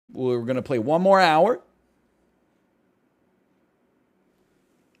We're going to play one more hour.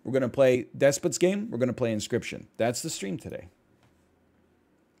 We're going to play Despot's game. We're going to play Inscription. That's the stream today.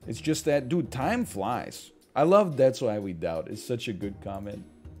 It's just that, dude, time flies. I love That's Why We Doubt. It's such a good comment.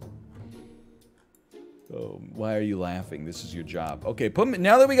 Oh, why are you laughing? This is your job. Okay, put me,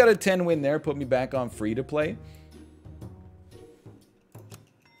 now that we got a 10 win there, put me back on free to play.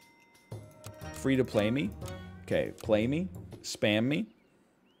 Free to play me. Okay, play me. Spam me.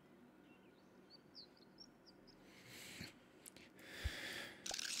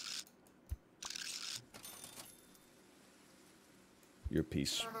 Your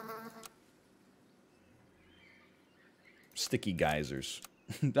piece. Sticky geysers.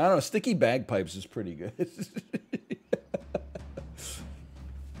 I don't know, sticky bagpipes is pretty good.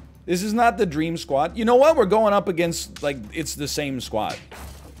 This is not the dream squad. You know what? We're going up against, like, it's the same squad.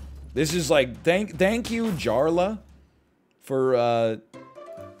 This is like, thank you, Jarla, for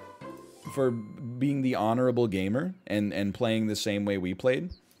being the honorable gamer and playing the same way we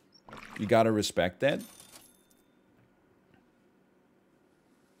played. You gotta respect that.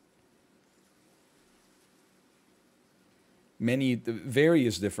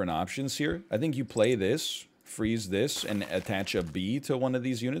 Various different options here. I think you play this, freeze this, and attach a bee to one of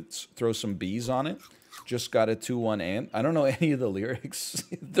these units. Throw some bees on it. Just got a 2-1 ant. I don't know any of the lyrics.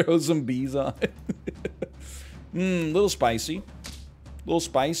 Throw some bees on it. Little spicy. Little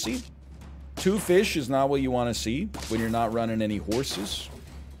spicy. 2 fish is not what you want to see when you're not running any horses.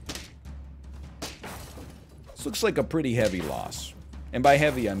 This looks like a pretty heavy loss. And by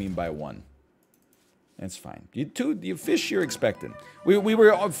heavy, I mean by 1. That's fine. You fish you're expecting. We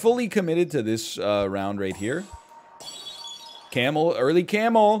were fully committed to this round right here. Camel, early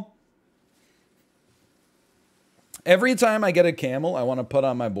camel. Every time I get a camel, I want to put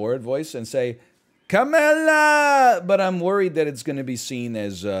on my board voice and say, Camella! But I'm worried that it's going to be seen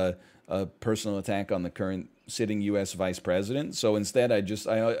as a personal attack on the current sitting U.S. vice president. So instead,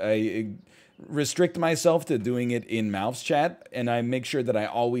 I restrict myself to doing it in mouse chat, and I make sure that I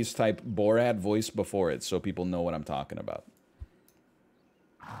always type Borat voice before it so people know what I'm talking about.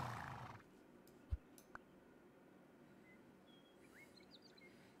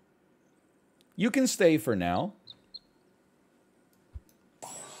 You can stay for now.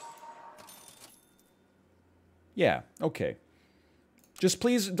 Yeah, okay. Just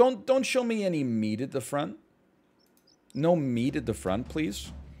please don't show me any meat at the front. No meat at the front,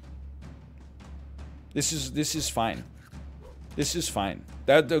 please. This is fine. This is fine.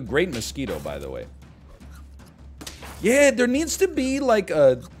 That's a great mosquito, by the way. Yeah, there needs to be like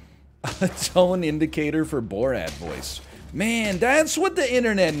a tone indicator for Borat voice. Man, that's what the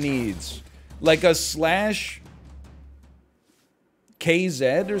internet needs. Like a /KZ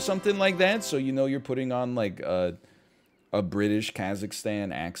or something like that, so you know you're putting on like a British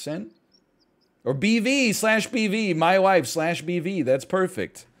Kazakhstan accent. Or BV/BV, my wife /BV. That's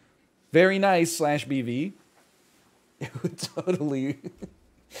perfect. Very nice /BV. It would totally.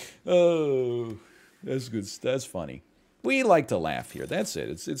 Oh, that's good. That's funny. We like to laugh here. That's it.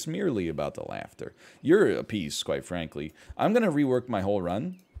 It's merely about the laughter. You're a piece, quite frankly. I'm gonna rework my whole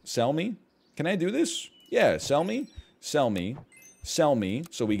run. Sell me. Can I do this? Yeah. Sell me. Sell me. Sell me.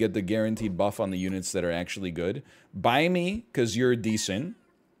 So we get the guaranteed buff on the units that are actually good. Buy me because you're decent.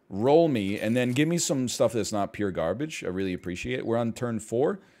 Roll me and then give me some stuff that's not pure garbage. I really appreciate it. We're on turn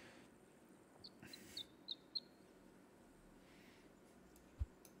 4.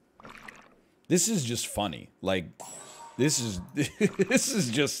 This is just funny. Like, this is this is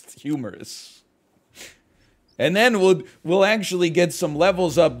just humorous. And then we'll actually get some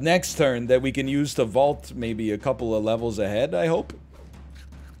levels up next turn that we can use to vault maybe a couple of levels ahead, I hope.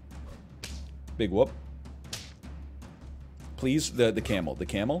 Big whoop. Please, the camel. The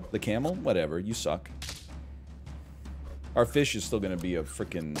camel? The camel? Whatever, you suck. Our fish is still gonna be a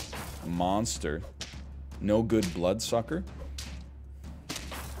freaking monster. No good bloodsucker.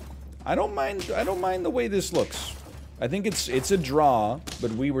 I don't mind the way this looks. I think it's a draw,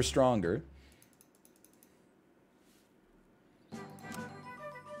 but we were stronger.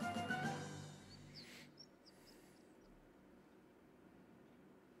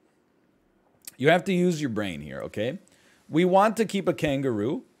 You have to use your brain here, okay? We want to keep a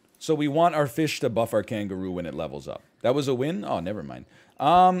kangaroo, so we want our fish to buff our kangaroo when it levels up. That was a win? Oh, never mind.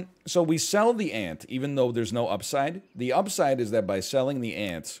 So we sell the ant, even though there's no upside. The upside is that by selling the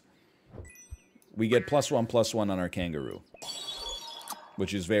ant, we get +1/+1 on our kangaroo,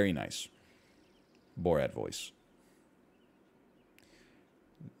 which is very nice. Borat voice.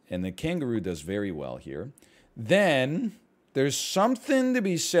 And the kangaroo does very well here. Then There's something to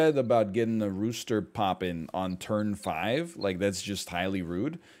be said about getting the rooster popping on turn 5. Like, that's just highly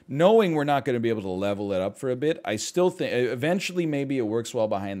rude. Knowing we're not going to be able to level it up for a bit, I still think eventually maybe it works well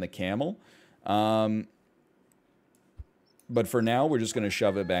behind the camel. But for now, we're just going to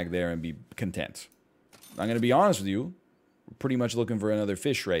shove it back there and be content. I'm going to be honest with you. We're pretty much looking for another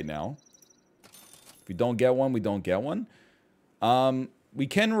fish right now. If we don't get one, we don't get one. We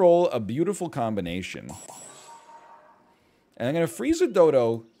can roll a beautiful combination. And I'm going to freeze a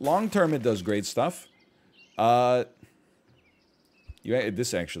dodo. Long term, it does great stuff.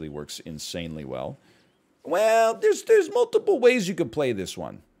 This actually works insanely well. Well, there's multiple ways you could play this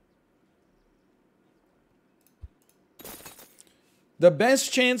one. The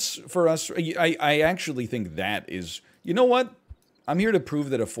best chance for us, I actually think that is, you know what? I'm here to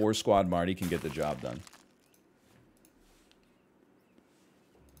prove that a 4-squad Marty can get the job done.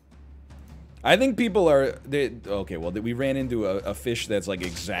 I think people are, okay, well, we ran into a fish that's like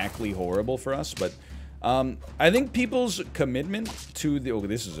exactly horrible for us, but I think people's commitment to the, oh,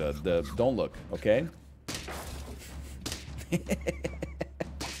 this is don't look, okay?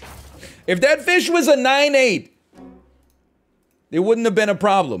 If that fish was a 9-8, it wouldn't have been a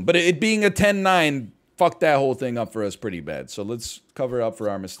problem, but it being a 10-9 fucked that whole thing up for us pretty bad. So let's cover up for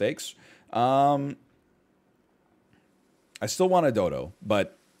our mistakes. I still want a dodo,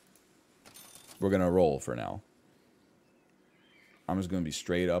 but we're going to roll for now. I'm just going to be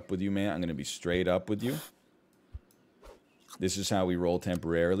straight up with you, man. I'm going to be straight up with you. This is how we roll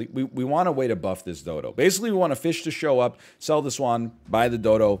temporarily. We want a way to buff this dodo. Basically, we want a fish to show up, sell the swan, buy the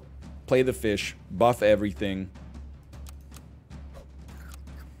dodo, play the fish, buff everything.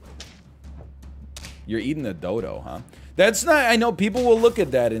 You're eating a dodo, huh? That's not... I know people will look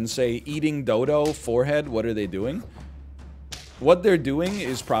at that and say, eating dodo, forehead, what are they doing? What they're doing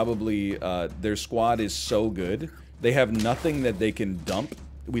is probably, their squad is so good, they have nothing that they can dump.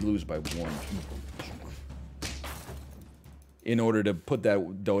 We lose by 1. In order to put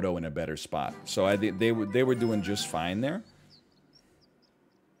that dodo in a better spot. So they were doing just fine there.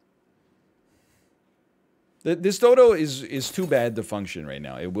 This dodo is too bad to function right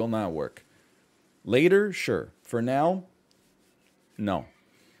now. It will not work. Later, sure. For now, no.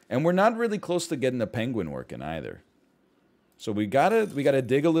 And we're not really close to getting the penguin working either. So we gotta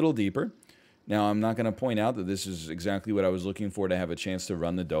dig a little deeper. Now, I'm not gonna point out that this is exactly what I was looking for to have a chance to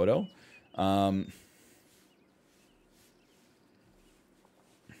run the dodo.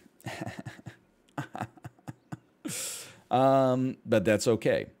 But that's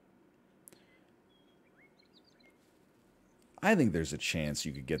okay. I think there's a chance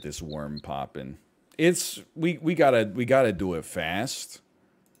you could get this worm popping. We gotta do it fast.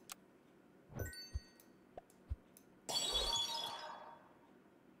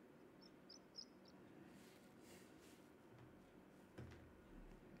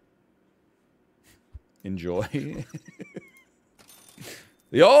 Enjoy.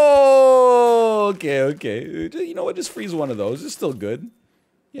 Oh, okay. You know what? Just freeze one of those. It's still good.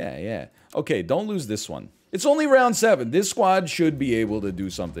 Yeah. Okay, don't lose this one. It's only round 7. This squad should be able to do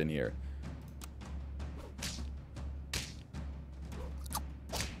something here.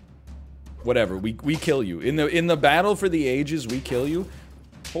 Whatever. We kill you. In the battle for the ages, we kill you.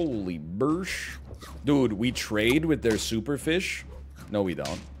 Holy bursh. Dude, we trade with their superfish? No, we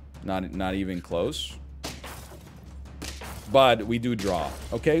don't. Not even close. But we do draw.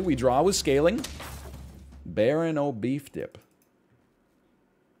 Okay, we draw with scaling. Baron O beef dip.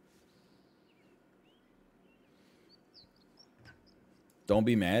 Don't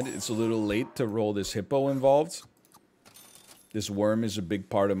be mad. It's a little late to roll this hippo involved. This worm is a big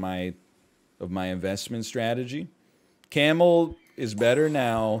part of my investment strategy. Camel is better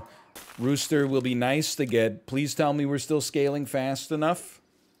now. Rooster will be nice to get. Please tell me we're still scaling fast enough.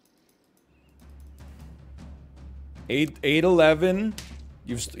 8-11.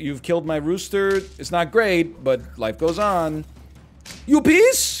 You've killed my rooster. It's not great, but life goes on. You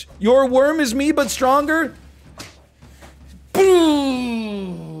piece? Your worm is me, but stronger? Boo!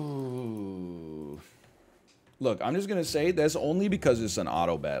 Look, I'm just gonna say that's only because it's an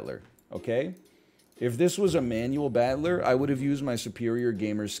auto battler, okay? If this was a manual battler, I would have used my superior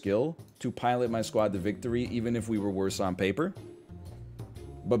gamer skill to pilot my squad to victory, even if we were worse on paper.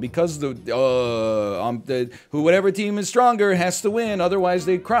 But because whatever team is stronger has to win, otherwise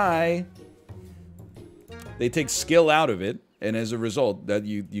they cry. They take skill out of it, and as a result, that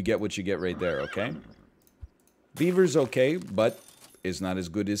you get what you get right there, okay? Beaver's okay, but is not as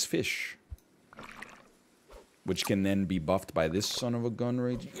good as fish. Which can then be buffed by this son of a gun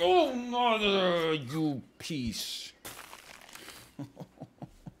right here. Oh, mother, you piece.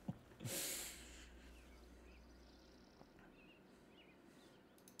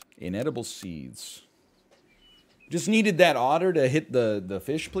 Inedible seeds. Just needed that otter to hit the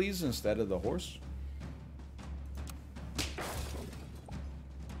fish, please, instead of the horse.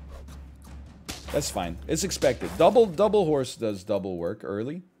 That's fine. It's expected. Double horse does double work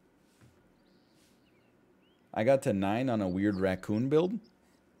early. I got to 9 on a weird raccoon build.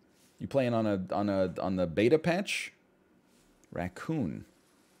 You playing on the beta patch? Raccoon.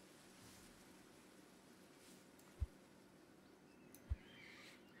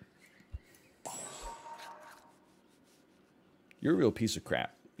 You're a real piece of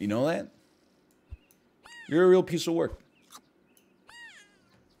crap. You know that? You're a real piece of work.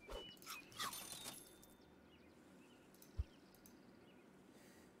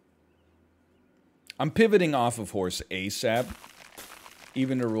 I'm pivoting off of horse ASAP.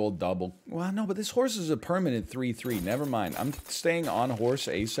 Even to roll double. Well, no, but this horse is a permanent 3-3. Never mind. I'm staying on horse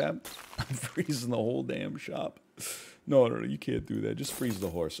ASAP. I'm freezing the whole damn shop. No, you can't do that. Just freeze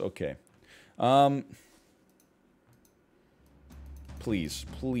the horse. Okay. Please.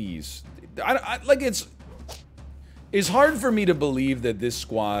 Like, it's hard for me to believe that this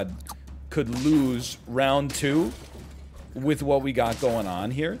squad could lose round 2 with what we got going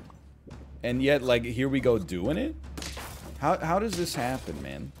on here. And yet, like, here we go doing it? How does this happen,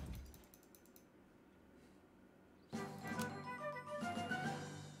 man?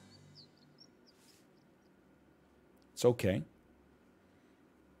 It's okay.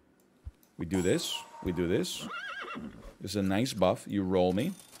 We do this. We do this. It's a nice buff. You roll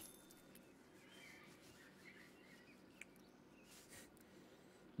me.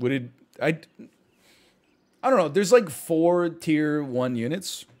 Would it... I don't know. There's like 4 tier 1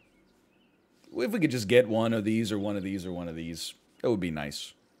 units. If we could just get one of these or one of these or one of these, it would be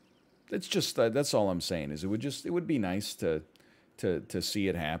nice. It's just that's all I'm saying. Is it would be nice to see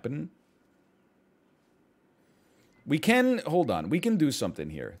it happen. We can hold on. We can do something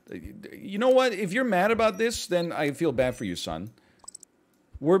here. You know what? If you're mad about this, then I feel bad for you, son.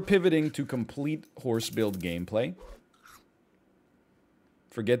 We're pivoting to complete horse build gameplay.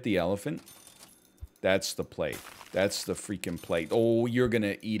 Forget the elephant. That's the play. That's the freaking play. Oh, you're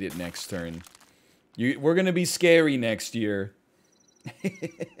gonna eat it next turn. We're gonna be scary next year.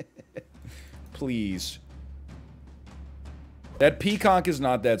 Please. That peacock is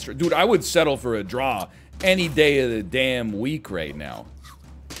not that strong. Dude, I would settle for a draw any day of the damn week right now.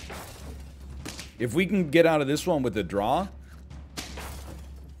 If we can get out of this one with a draw.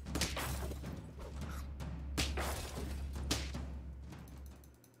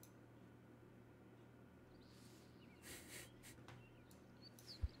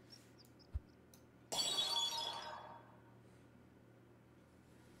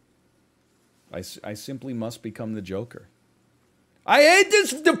 I simply must become the Joker. I hate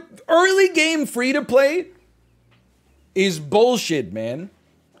this. The early game free-to-play is bullshit, man.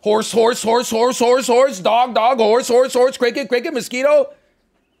 Horse, horse, horse, horse, horse, horse, dog, dog, horse, horse, horse, cricket, cricket, mosquito.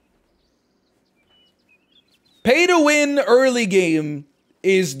 Pay to win early game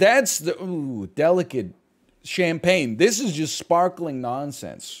that's the delicate champagne. This is just sparkling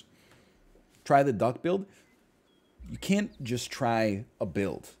nonsense. Try the duck build. You can't just try a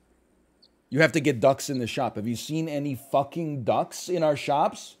build. You have to get ducks in the shop. Have you seen any fucking ducks in our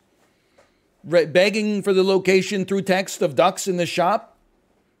shops? Begging for the location through text of ducks in the shop?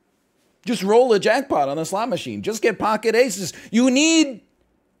 Just roll a jackpot on the slot machine. Just get pocket aces. You need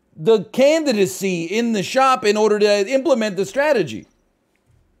the candidacy in the shop in order to implement the strategy.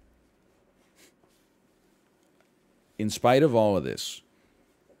 In spite of all of this,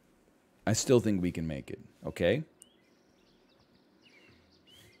 I still think we can make it, okay?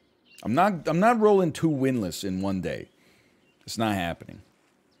 I'm not rolling 2 winless in one day. It's not happening.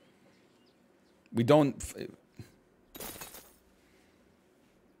 We don't...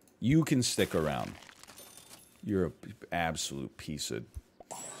 You can stick around. You're an absolute piece of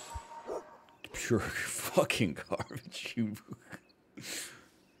pure fucking garbage. You...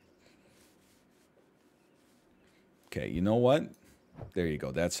 Okay, you know what? There you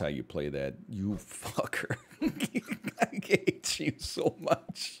go. That's how you play that. You fucker. I hate you so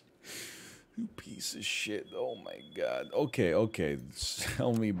much. You piece of shit. Oh my god. Okay, okay.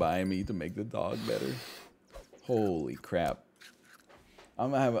 Sell me, buy me to make the dog better. Holy crap.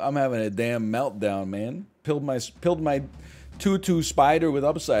 I'm having a damn meltdown, man. Pilled my 2-2 spider with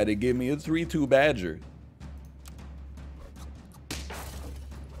upside. It gave me a 3-2 badger.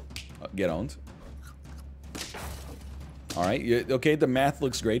 Get owned. Alright, okay, the math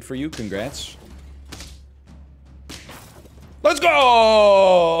looks great for you. Congrats. Let's go!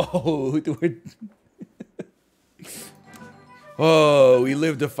 Oh, we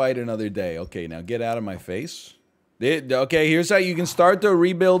live to fight another day. Okay, now get out of my face. Okay, here's how you can start to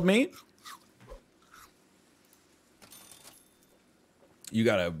rebuild me. You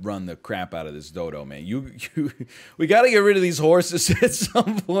gotta run the crap out of this dodo, man. We gotta get rid of these horses at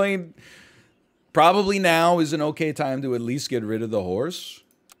some point. Probably now is an okay time to at least get rid of the horse.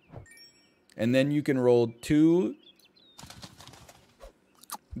 And then you can roll 2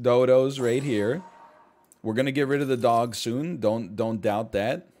 dodos right here. We're gonna get rid of the dog soon. Don't doubt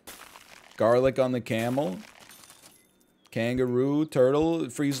that. Garlic on the camel. Kangaroo, turtle,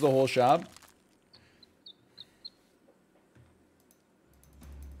 freeze the whole shop.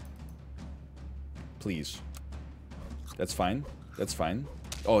 Please. That's fine. That's fine.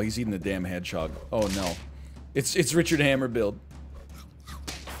 Oh, he's eating the damn hedgehog. Oh no. It's Richard Hammer build.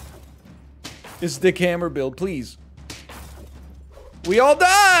 It's Dick Hammer build, please. We all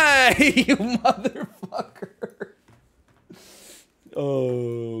die! You motherfucker.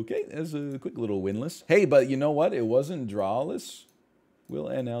 Okay, that's a quick little winless. Hey, but you know what? It wasn't drawless. Will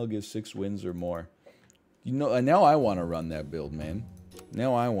NL get 6 wins or more? You know, now I want to run that build, man.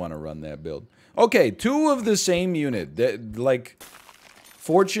 Now I want to run that build. Okay, 2 of the same unit. That, like,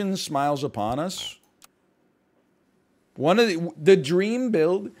 fortune smiles upon us. One of the dream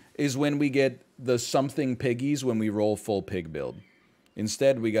build is when we get the something piggies when we roll full pig build.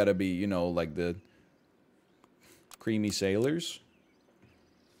 Instead, we gotta be, you know, like the creamy sailors.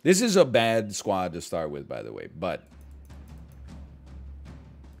 This is a bad squad to start with, by the way, but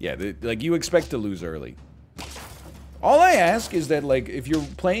yeah, like you expect to lose early. All I ask is that, like, if you're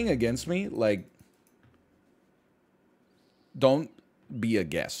playing against me, like, don't be a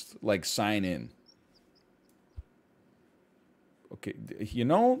guest. Like, sign in. Okay, you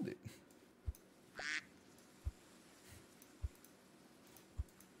know...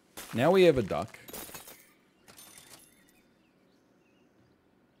 Now we have a duck.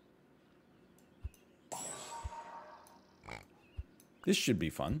 This should be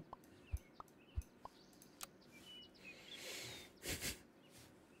fun.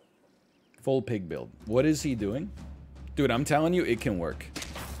 Full pig build. What is he doing? Dude, I'm telling you, it can work.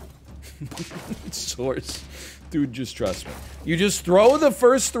 Source. Dude, just trust me. You just throw the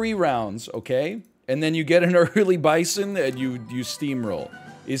first 3 rounds, okay? And then you get an early bison and you steamroll.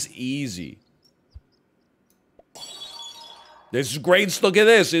 It's easy. This is great. Look at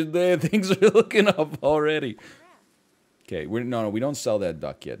this. Things are looking up already. Okay, no, we don't sell that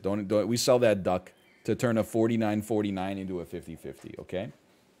duck yet. Don't we sell that duck to turn a 49-49 into a 50-50, okay?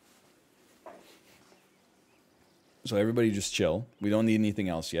 So everybody just chill. We don't need anything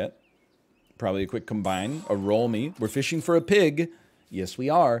else yet. Probably a quick combine, a roll me. We're fishing for a pig. Yes, we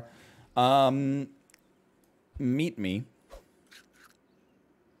are. Meet me.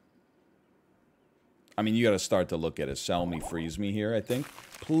 I mean, you got to start to look at it. Sell me, freeze me here, I think.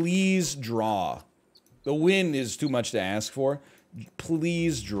 Please draw. The win is too much to ask for.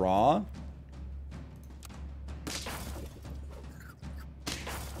 Please draw.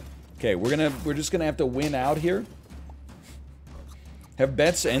 Okay, we're just gonna have to win out here. Have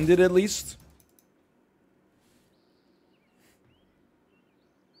bets ended at least?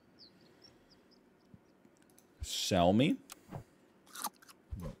 Sell me.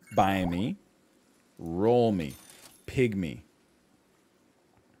 Buy me. Roll me. Pig me.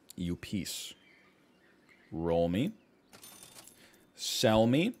 You piece. Roll me. Sell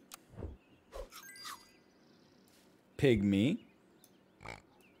me. Pig me.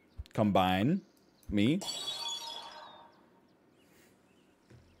 Combine me.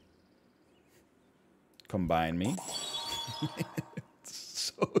 Combine me.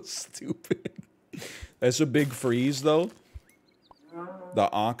 It's so stupid. That's a big freeze, though. The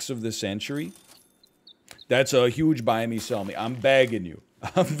ox of the century. That's a huge buy me, sell me. I'm begging you.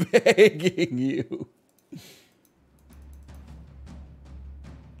 I'm begging you.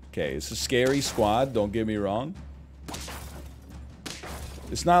 Okay, it's a scary squad, don't get me wrong.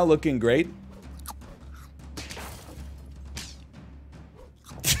 It's not looking great.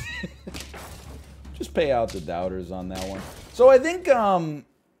 Just pay out the doubters on that one. So I think,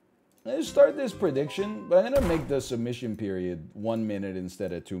 let's start this prediction, but I'm going to make the submission period 1 minute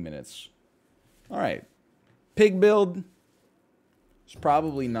instead of 2 minutes. All right. Pig build is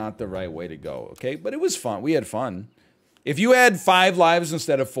probably not the right way to go, okay? But it was fun. We had fun. If you had 5 lives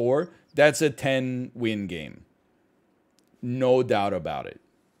instead of 4, that's a 10-win game. No doubt about it.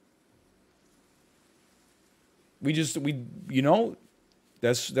 You know,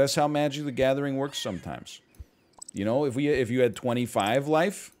 that's how Magic the Gathering works sometimes. You know, if you had 25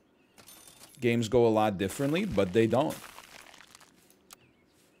 life, games go a lot differently, but they don't.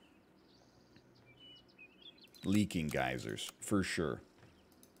 Leaking geysers, for sure.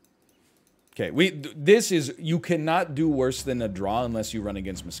 Okay, this is, you cannot do worse than a draw unless you run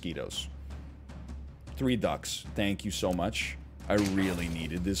against mosquitoes. 3 ducks. Thank you so much. I really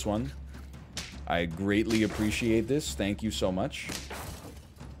needed this one. I greatly appreciate this. Thank you so much.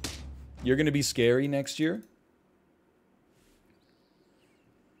 You're going to be scary next year.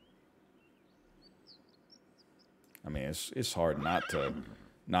 I mean, it's hard not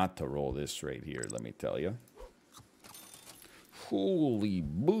to roll this right here, let me tell you. Holy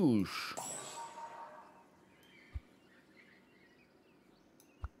boosh.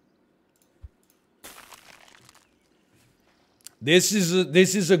 This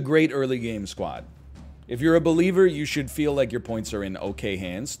is a great early game squad. If you're a believer, you should feel like your points are in okay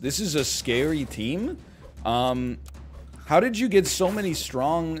hands. This is a scary team. How did you get so many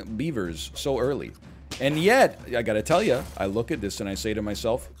strong beavers so early? And yet, I gotta tell you, I look at this and I say to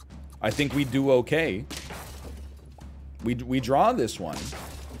myself, I think we do okay. We draw this one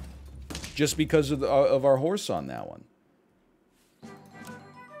just because of our horse on that one.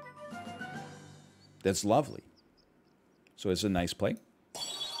 That's lovely. So it's a nice play.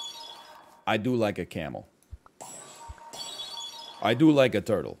 I do like a camel. I do like a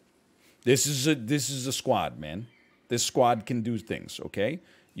turtle. This is a squad, man. This squad can do things, okay?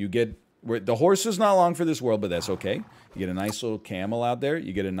 You get... the horse is not long for this world, but that's okay. You get a nice little camel out there.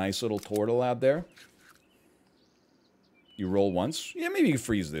 You get a nice little turtle out there. You roll once. Yeah, maybe you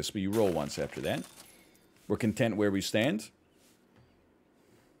freeze this, but you roll once after that. We're content where we stand.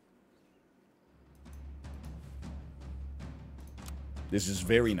 This is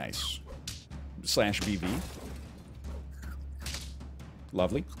very nice. Slash BV.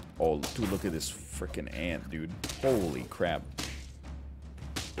 Lovely. Oh, dude, look at this freaking ant, dude. Holy crap.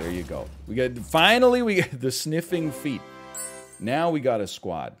 There you go. Finally, we got the sniffing feet. Now we got a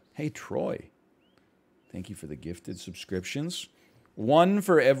squad. Hey, Troy. Thank you for the gifted subscriptions. 1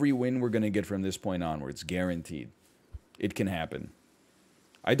 for every win we're going to get from this point onwards. Guaranteed. It can happen.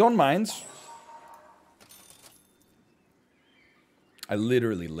 I don't mind. I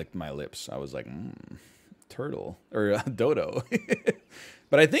literally licked my lips. I was like, turtle. Or dodo.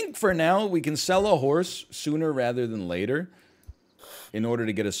 But I think for now, we can sell a horse sooner rather than later in order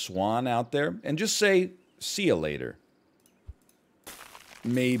to get a swan out there. And just say, see you later.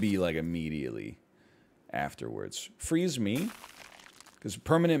 Maybe, like, immediately afterwards. Freeze me. Because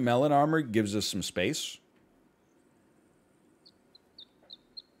permanent melon armor gives us some space.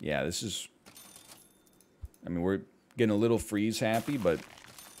 Yeah, this is... I mean, we're getting a little freeze happy, but...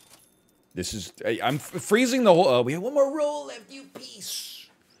 This is... I'm freezing the whole... we have one more roll left, you piece.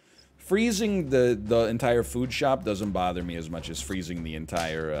 Freezing the entire food shop doesn't bother me as much as freezing the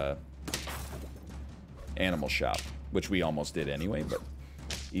entire animal shop. Which we almost did anyway, but...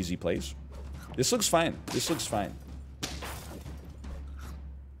 Easy plays. This looks fine. This looks fine.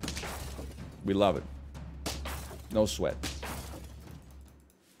 We love it. No sweat.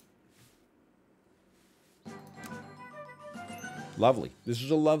 Lovely. This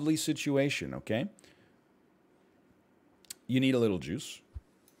is a lovely situation, okay? You need a little juice.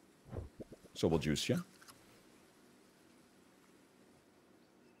 So we'll juice you.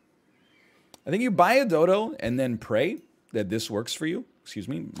 I think you buy a dodo and then pray that this works for you. Excuse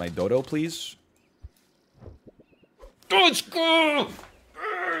me, my dodo, please. Let's go!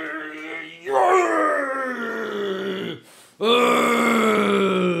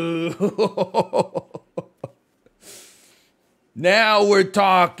 Now we're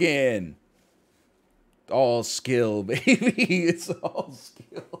talking. All skill, baby. It's all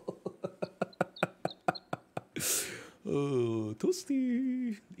skill. Oh,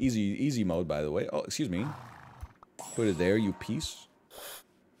 toasty. Easy mode, by the way. Oh, excuse me. Put it there, you piece.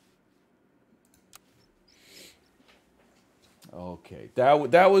 Okay,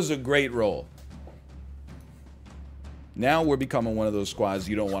 that was a great roll. Now we're becoming one of those squads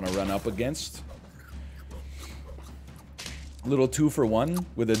you don't want to run up against. Little 2-for-1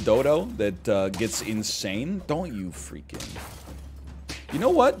 with a dodo that gets insane. Don't you freaking... You know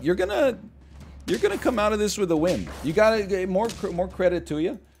what? You're gonna come out of this with a win. You gotta get more credit to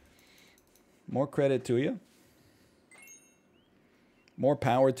you. More credit to you. More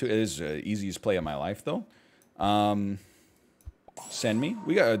power to... It is the easiest play of my life, though. Send me.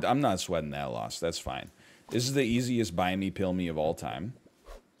 I'm not sweating that loss. That's fine. This is the easiest buy me, pill me of all time.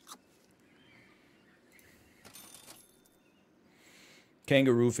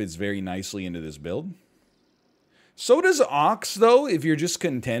 Kangaroo fits very nicely into this build. So does Ox, though, if you're just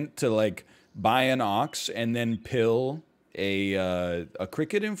content to, like, buy an Ox and then pill a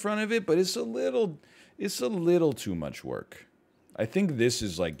cricket in front of it, but it's a little too much work. I think this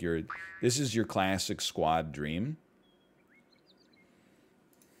is like this is your classic squad dream.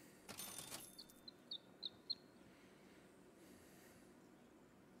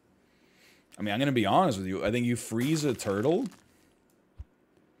 I mean, I'm going to be honest with you. I think you freeze a turtle.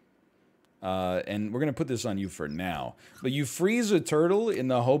 And we're going to put this on you for now. But you freeze a turtle in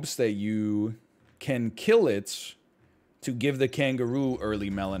the hopes that you can kill it to give the kangaroo early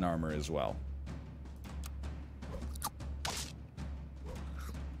melon armor as well.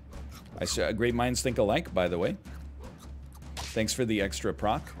 I saw great minds think alike, by the way. Thanks for the extra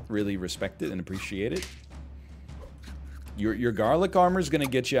proc. Really respect it and appreciate it. Your garlic armor is going to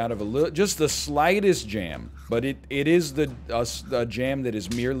get you out of a little, just the slightest jam. But it is the jam that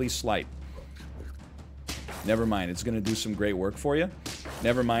is merely slight. Never mind, it's going to do some great work for you.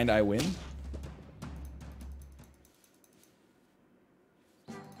 Never mind, I win.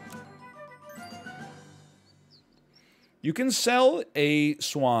 You can sell a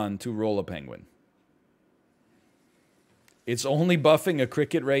swan to roll a penguin. It's only buffing a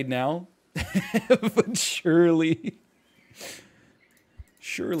cricket right now, but surely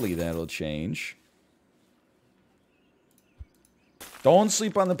that'll change. Don't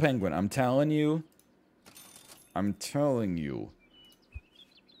sleep on the penguin, I'm telling you.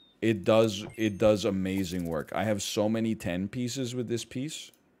 It does amazing work. I have so many 10 pieces with this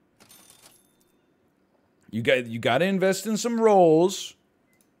piece. You got to invest in some rolls.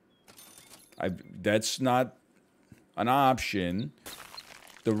 That's not an option.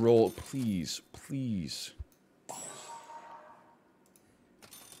 The roll, please.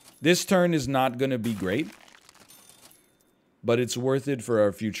 This turn is not going to be great, but it's worth it for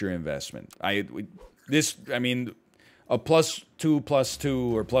our future investment. I mean, a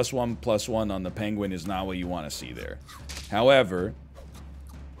 +2/+2 or +1/+1 on the penguin is not what you want to see there. However,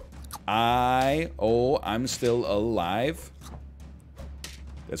 I'm still alive.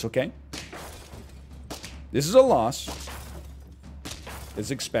 That's okay. This is a loss. It's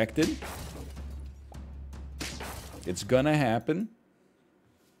expected. It's gonna happen.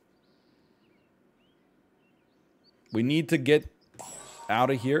 We need to get out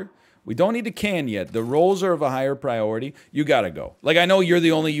of here. We don't need to can yet. The rolls are of a higher priority. You gotta go. Like, I know you're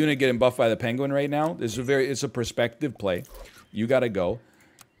the only unit getting buffed by the penguin right now. It's a perspective play. You gotta go.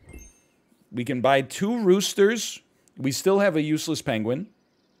 We can buy 2 roosters. We still have a useless penguin.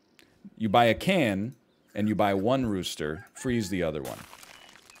 You buy a can, and you buy 1 rooster. Freeze the other one.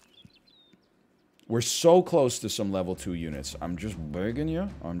 We're so close to some level 2 units. I'm just begging you.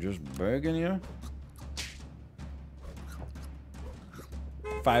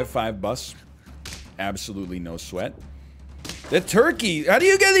 5/5 bus. Absolutely no sweat. The turkey. How do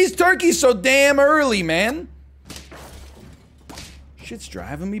you get these turkeys so damn early, man? Shit's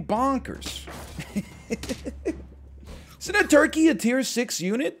driving me bonkers. Isn't a turkey a tier 6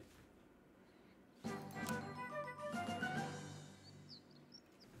 unit?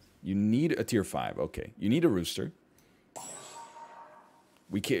 You need a tier 5. Okay. You need a rooster.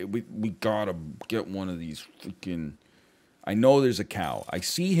 We gotta get one of these freaking... I know there's a cow. I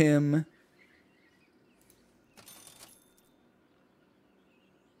see him.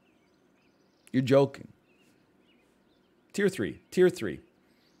 You're joking. Tier 3. Tier 3.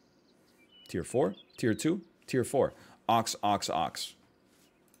 Tier 4. Tier 2. Tier 4. Ox, ox, ox.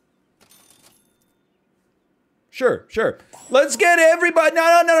 Sure. Let's get everybody...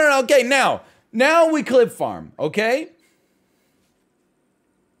 No. Okay, now we clip farm, okay?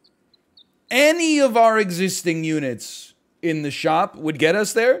 Any of our existing units in the shop would get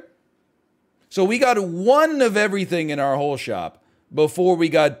us there. So we got 1 of everything in our whole shop before we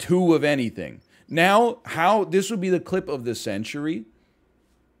got 2 of anything. Now, this would be the clip of the century.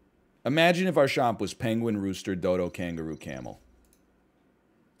 Imagine if our shop was penguin, rooster, dodo, kangaroo, camel.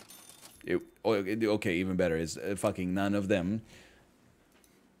 Okay, even better is fucking none of them.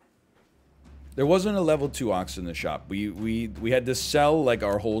 There wasn't a level 2 ox in the shop. We had to sell like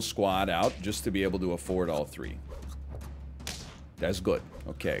our whole squad out just to be able to afford all 3. That's good.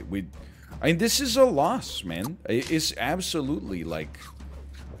 Okay, I mean, this is a loss, man. It's absolutely like,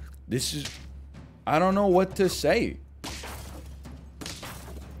 this is... I don't know what to say.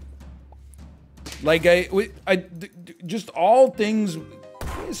 Like, just all things...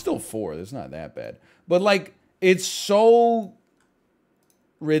 It's still 4. It's not that bad. But, like, it's so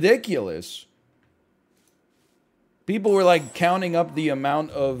ridiculous. People were, like, counting up the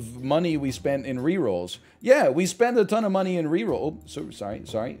amount of money we spent in rerolls. Yeah, we spent a ton of money in reroll. Oh, so,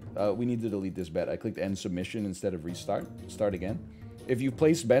 sorry. We need to delete this bet. I clicked end submission instead of restart. Start again. If you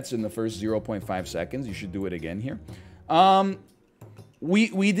place bets in the first 0.5 seconds, you should do it again here.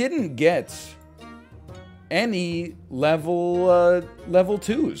 We didn't get any level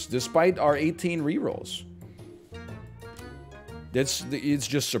 2s despite our 18 rerolls. It's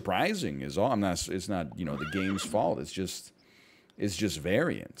just surprising is all. It's not, you know, the game's fault. It's just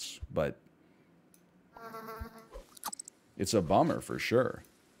variance. But It's a bummer for sure.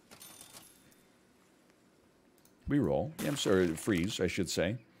 We roll. Yeah, I'm sorry, freeze, I should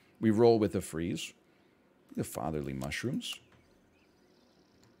say. We roll with a freeze. The fatherly mushrooms.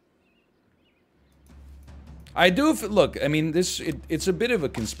 I do, look, I mean, it's a bit of a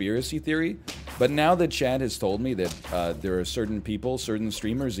conspiracy theory, but now that Chad has told me that there are certain people, certain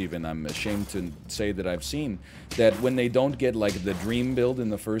streamers even, I'm ashamed to say that I've seen, that when they don't get, like, the dream build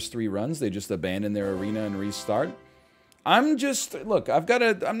in the first 3 runs, they just abandon their arena and restart. I'm just, look,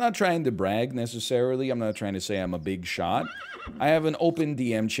 I'm not trying to brag necessarily, I'm not trying to say I'm a big shot. I have an open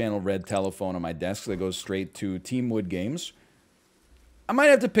DM channel red telephone on my desk that goes straight to Teamwood Games. I might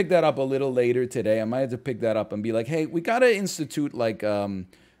have to pick that up a little later today. I might have to pick that up and be like, hey, we gotta institute like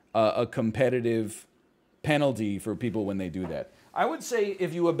a competitive penalty for people when they do that. I would say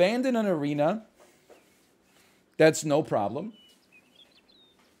if you abandon an arena, that's no problem.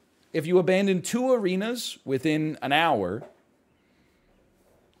 If you abandon 2 arenas within an hour,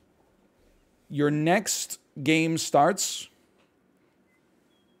 your next game starts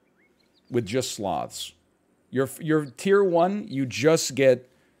with just sloths. Your tier 1, you just get...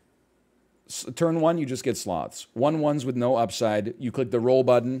 Turn 1, you just get sloths. 1-1s with no upside. You click the roll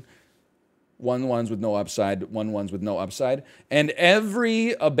button. 1-1s with no upside. 1-1s with no upside. And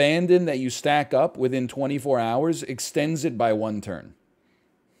every abandon that you stack up within 24 hours extends it by 1 turn.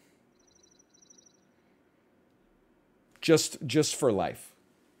 Just for life.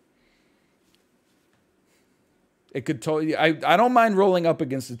 It could totally... I don't mind rolling up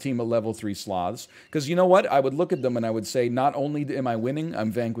against a team of level 3 sloths. Because you know what? I would look at them and I would say, not only am I winning,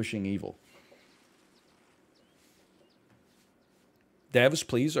 I'm vanquishing evil. Devs,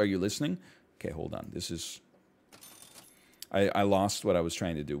 please, are you listening? Okay, hold on. This is... I lost what I was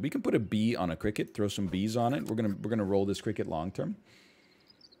trying to do. We can put a bee on a cricket, throw some bees on it. We're gonna roll this cricket long term.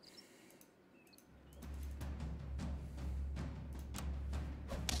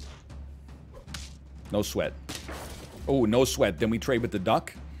 No sweat. Oh, no sweat. Then we trade with the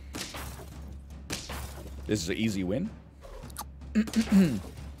duck. This is an easy win.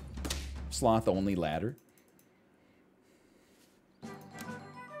 Sloth only ladder.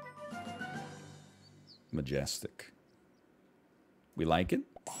 Majestic. We like it.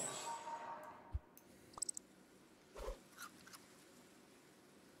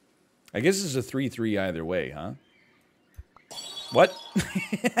 I guess it's a 3-3 either way, huh? What?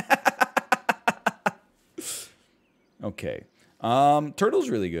 Okay. Turtle's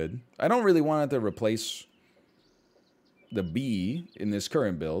really good. I don't really want it to replace the bee in this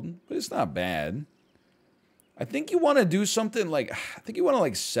current build, but it's not bad. I think you want to do something like... I think you want to,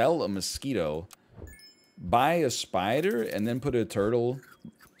 like, sell a mosquito, buy a spider, and then put a turtle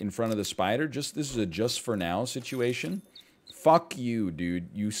in front of the spider. This is a just for now situation. Fuck you, dude.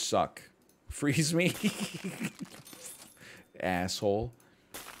 You suck. Freeze me. Asshole.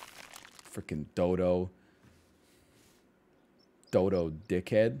 Freaking dodo. Dodo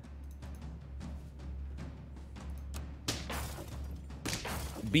dickhead.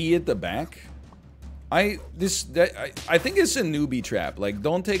 Be at the back. I think it's a newbie trap. Like,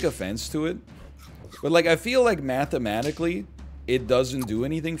 don't take offense to it. But, like, I feel like mathematically, it doesn't do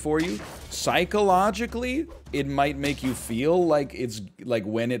anything for you. Psychologically, it might make you feel like it's, like,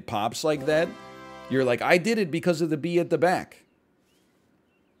 when it pops like that, you're like, I did it because of the bee at the back.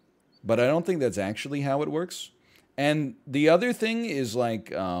 But I don't think that's actually how it works. And the other thing is,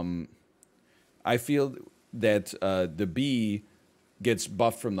 like, I feel that the bee gets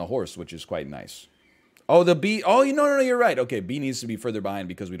buffed from the horse, which is quite nice. Oh, the bee... Oh, no, you're right. Okay, bee needs to be further behind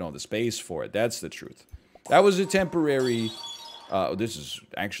because we don't have the space for it. That's the truth. That was a temporary... this is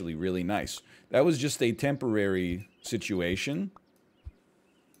actually really nice. That was just a temporary situation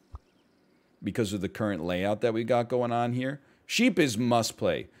because of the current layout that we got going on here. Sheep is must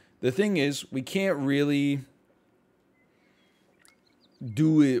play. The thing is, we can't really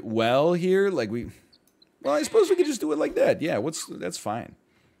do it well here. Like, we... Well, I suppose we could just do it like that. Yeah, that's fine.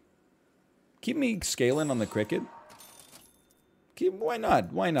 Keep me scaling on the cricket. Why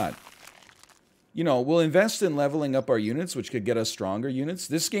not? Why not? You know, we'll invest in leveling up our units, which could get us stronger units.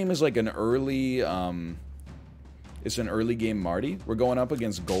 This game is like an early... it's an early game Marty. We're going up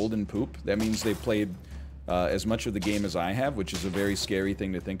against Golden Poop. That means they've played as much of the game as I have, which is a very scary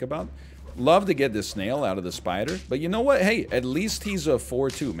thing to think about. Love to get the snail out of the spider. But you know what? Hey, at least he's a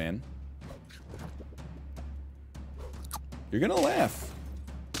 4-2, man. You're gonna laugh.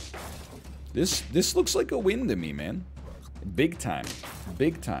 This looks like a win to me, man. Big time.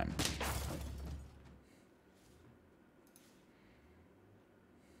 Big time.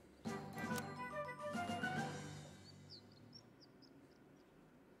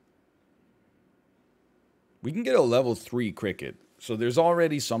 We can get a level 3 cricket. So there's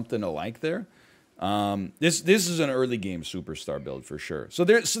already something to like there. This is an early game superstar build for sure. So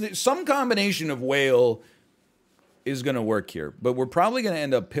there's some combination of whale is going to work here. But we're probably going to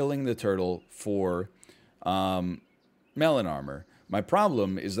end up pilling the turtle for melon armor. My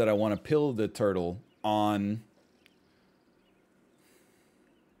problem is that I want to pill the turtle on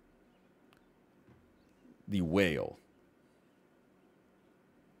the whale.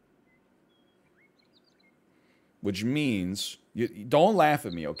 Which means, don't laugh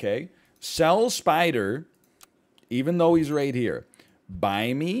at me, okay? Sell Spider, even though he's right here.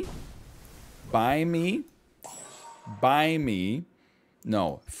 Buy me. Buy me. Buy me.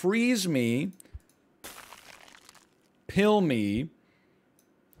 No. Freeze me. Pill me.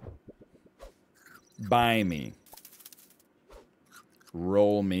 Buy me.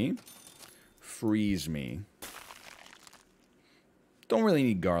 Roll me. Freeze me. Don't really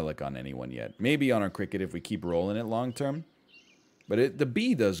need garlic on anyone yet. Maybe on our cricket if we keep rolling it long term. But the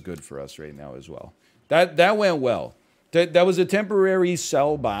bee does good for us right now as well. That went well. That was a temporary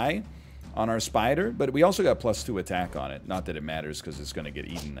sell buy on our spider, but we also got +2 attack on it. Not that it matters because it's going to get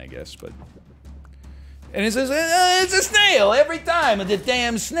eaten, I guess. But and it says, it's a snail every time. It's a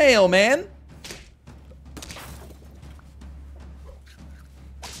damn snail, man.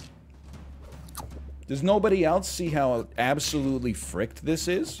 Does nobody else see how absolutely fricked this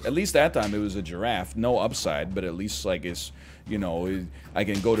is? At least that time it was a giraffe. No upside, but at least like it's, you know, I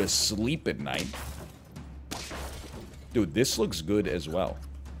can go to sleep at night. Dude, this looks good as well.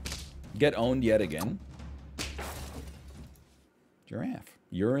 Get owned yet again. Giraffe.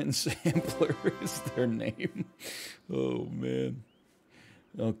 Urine sampler is their name. Oh, man.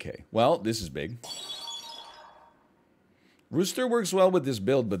 Okay. Well, this is big. Rooster works well with this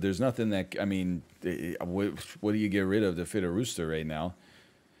build, but there's nothing that, I mean, what do you get rid of to fit a rooster right now?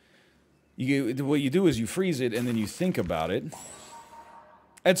 What you do is you freeze it and then you think about it.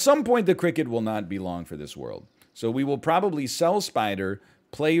 At some point, the cricket will not be long for this world. So we will probably sell spider,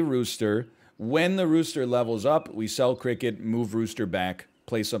 play rooster. When the rooster levels up, we sell cricket, move rooster back,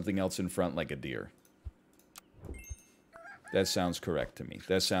 play something else in front like a deer. That sounds correct to me.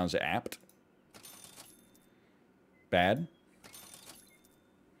 That sounds apt. Bad?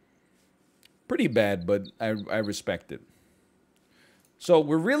 Pretty bad, but I respect it. So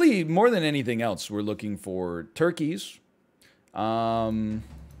we're really, more than anything else, we're looking for turkeys. We're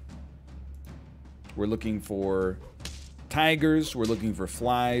looking for tigers. We're looking for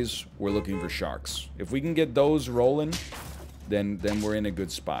flies. We're looking for sharks. If we can get those rolling, then we're in a good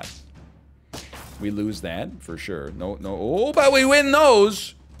spot. We lose that, for sure. No. Oh, but we win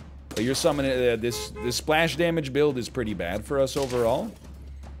those! But you're summoning... this splash damage build is pretty bad for us overall.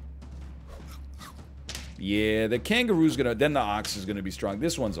 Yeah, the kangaroo's gonna... Then the ox is gonna be strong.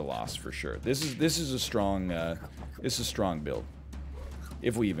 This one's a loss, for sure. This is a strong... this is a strong build.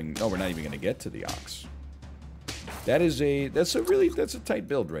 If we even... No, we're not even gonna get to the ox. That's a tight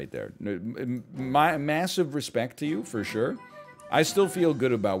build right there. My massive respect to you, for sure. I still feel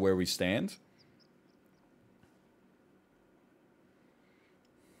good about where we stand.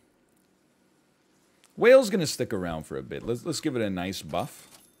 Whale's gonna stick around for a bit. Let's give it a nice buff.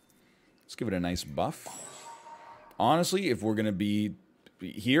 Let's give it a nice buff. Honestly, if we're gonna be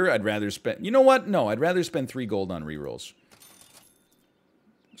here, I'd rather spend... You know what? No, I'd rather spend 3 gold on rerolls.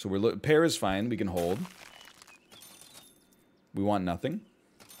 So pair is fine. We can hold. We want nothing.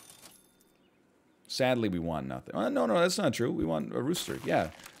 Sadly, we want nothing. No, that's not true. We want a rooster. Yeah.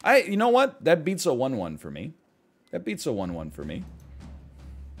 You know what? That beats a 1-1 for me. That beats a 1-1 for me.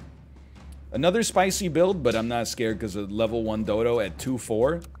 Another spicy build, but I'm not scared because of level 1 dodo at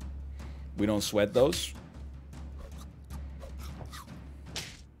 2-4. We don't sweat those.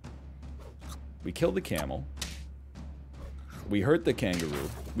 We kill the camel. We hurt the kangaroo.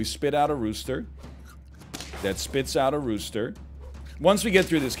 We spit out a rooster. That spits out a rooster. Once we get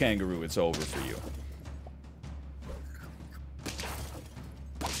through this kangaroo, it's over for you.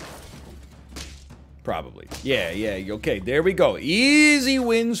 Probably. Yeah, okay, there we go. Easy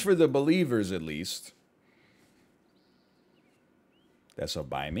wins for the believers, at least. That's a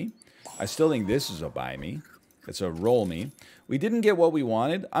buy me. I still think this is a buy me. It's a roll me. We didn't get what we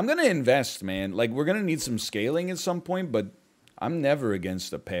wanted. I'm going to invest, man. Like, we're going to need some scaling at some point, but I'm never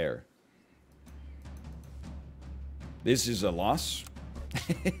against a pair. This is a loss.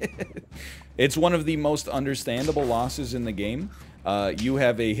 It's one of the most understandable losses in the game. You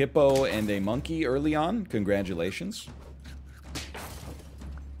have a hippo and a monkey early on. Congratulations.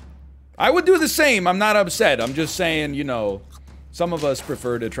 I would do the same. I'm not upset. I'm just saying, you know, some of us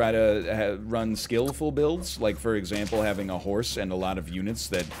prefer to try to run skillful builds. Like, for example, having a horse and a lot of units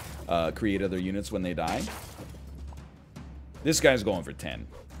that create other units when they die. This guy's going for 10.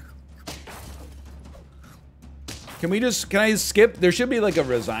 Can I skip? There should be like a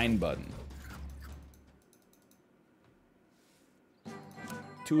resign button.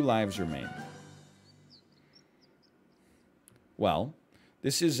 2 lives remain. Well,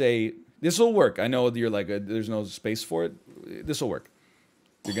 this'll work. I know you're like, there's no space for it. This'll work.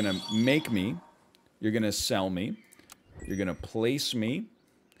 You're gonna make me. You're gonna sell me. You're gonna place me.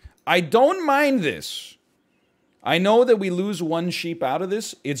 I don't mind this. I know that we lose 1 sheep out of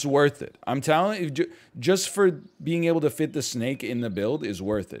this. It's worth it. I'm telling you, just for being able to fit the snake in the build is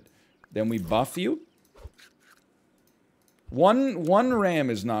worth it. Then we buff you. One ram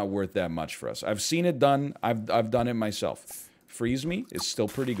is not worth that much for us. I've seen it done. I've done it myself. Freeze me is still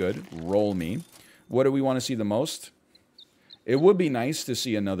pretty good. Roll me. What do we want to see the most? It would be nice to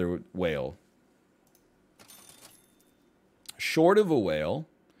see another whale. Short of a whale,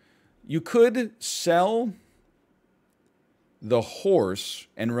 you could sell the horse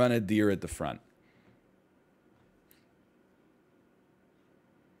and run a deer at the front.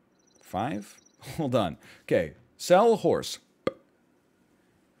 5? Hold on. Okay. Sell horse.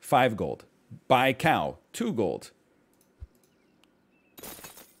 5 gold. Buy cow. 2 gold.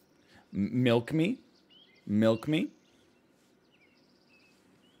 Milk me. Milk me.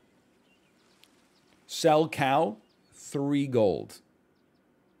 Sell cow. 3 gold.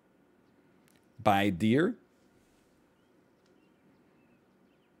 Buy deer.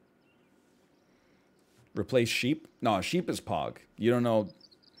 Replace sheep. No, sheep is pog. You don't know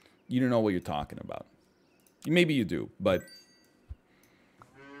what you're talking about. Maybe you do, but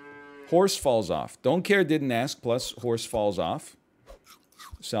horse falls off. Don't care, didn't ask, plus horse falls off.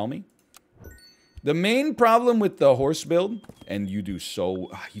 Sell me. The main problem with the horse build, and you do so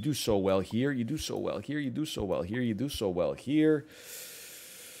well here, you do so well here, you do so well here, you do so well here.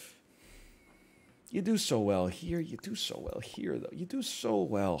 You do so well here, you do so well here, though. You do so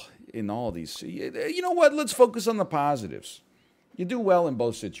well in all these. You know what? Let's focus on the positives. You do well in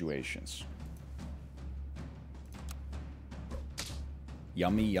both situations.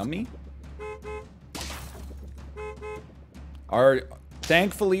 Yummy, yummy.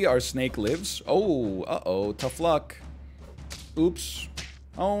 Thankfully, our snake lives. Oh, uh-oh, tough luck. Oops.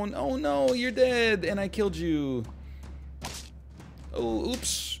 Oh no, you're dead, and I killed you. Oh,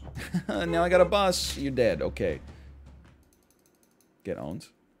 oops. Now I got a bus. You're dead. Okay. Get owned.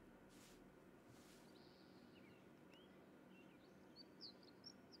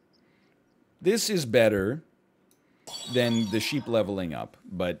 This is better than the sheep leveling up,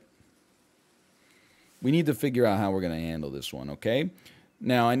 but we need to figure out how we're going to handle this one, okay?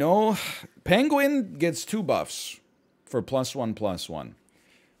 Now, I know Penguin gets 2 buffs for +1/+1.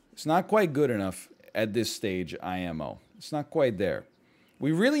 It's not quite good enough at this stage, IMO. It's not quite there.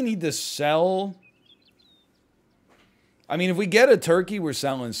 We really need to sell... I mean, if we get a turkey, we're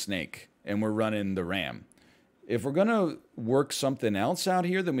selling snake, and we're running the ram. If we're going to work something else out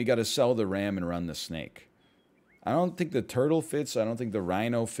here, then we got to sell the ram and run the snake. I don't think the turtle fits. I don't think the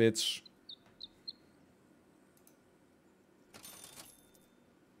rhino fits.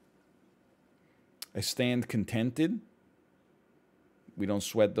 I stand contented. We don't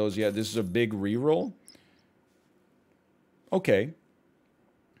sweat those yet. This is a big reroll. Okay.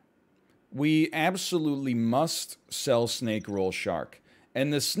 We absolutely must sell snake, roll shark.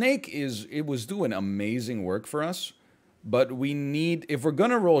 And the snake it was doing amazing work for us. But we need, if we're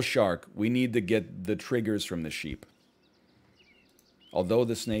going to roll shark, we need to get the triggers from the sheep. Although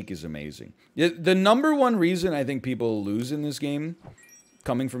the snake is amazing. The number one reason I think people lose in this game,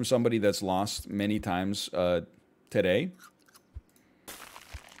 coming from somebody that's lost many times today,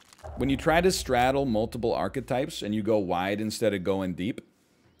 when you try to straddle multiple archetypes and you go wide instead of going deep,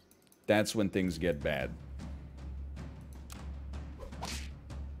 that's when things get bad.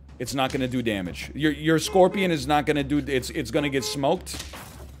 It's not going to do damage. Your scorpion is not going to do... It's going to get smoked.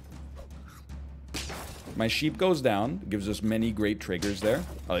 My sheep goes down. Gives us many great triggers there.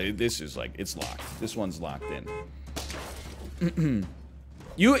 Oh, this is like... It's locked. This one's locked in.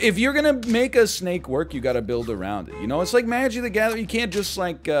 If you're going to make a snake work, you got to build around it. You know, it's like Magic the Gathering. You can't just,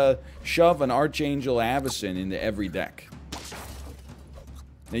 like, shove an Archangel Avacyn into every deck.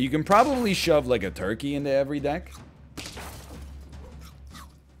 Now, you can probably shove, like, a turkey into every deck.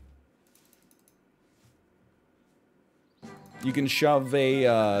 You can shove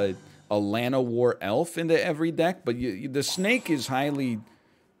a Lana War Elf into every deck, but the snake is highly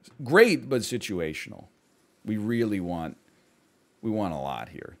great, but situational. We really want... We want a lot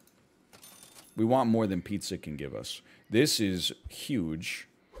here. We want more than pizza can give us. This is huge.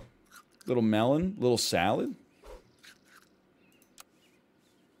 Little melon, little salad.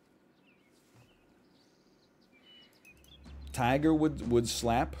 tiger would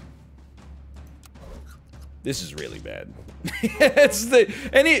slap. This is really bad. It's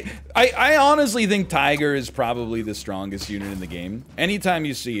I honestly think tiger is probably the strongest unit in the game. Anytime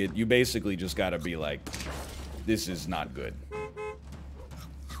you see it, you basically just gotta be like, this is not good.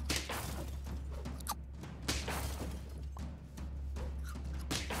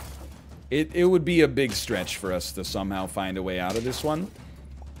 It would be a big stretch for us to somehow find a way out of this one.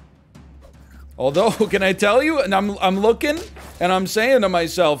 Although, can I tell you, and I'm looking, and I'm saying to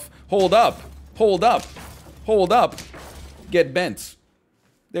myself, hold up, hold up, hold up, get bent.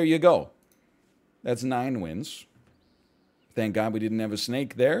 There you go. That's 9 wins. Thank God we didn't have a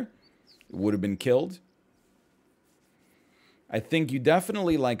snake there. It would have been killed. I think you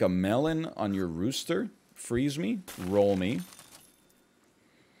definitely like a melon on your rooster. Freeze me, roll me.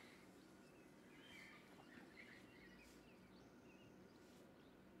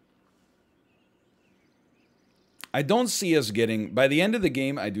 I don't see us getting, by the end of the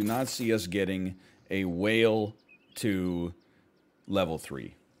game, I do not see us getting a whale to level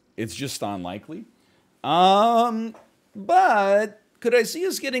 3. It's just unlikely. But could I see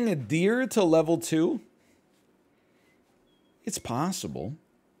us getting a deer to level 2? It's possible.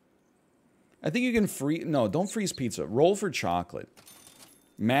 I think you can freeze, no, don't freeze pizza. Roll for chocolate.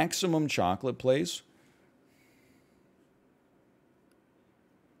 Maximum chocolate plays.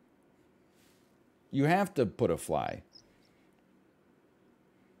 You have to put a fly.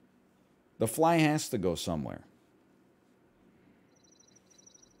 The fly has to go somewhere.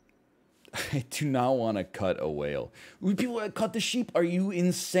 I do not want to cut a whale. People that cut the sheep, are you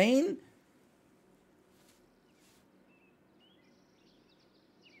insane?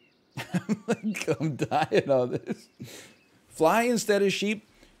 I'm dying on this. Fly instead of sheep.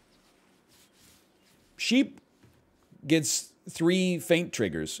 Sheep gets 3 faint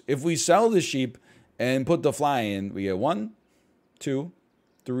triggers. If we sell the sheep and put the fly in, we get 1, 2,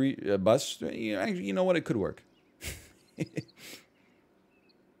 3 bust. You know what? It could work.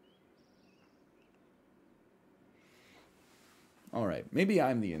 All right, maybe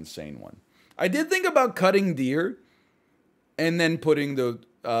I'm the insane one. I did think about cutting deer and then putting the,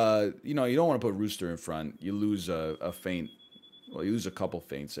 you know, you don't want to put rooster in front. You lose a feint. Well, you lose a couple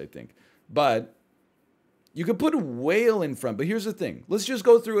feints, I think. But you could put a whale in front. But here's the thing. Let's just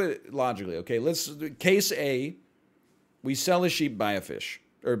go through it logically, okay? Case A, we sell a sheep, buy a fish,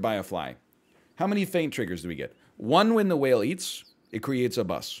 or buy a fly. How many feint triggers do we get? 1 when the whale eats, it creates a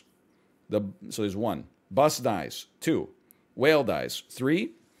bus. So there's 1. Bus dies. 2. Whale dies.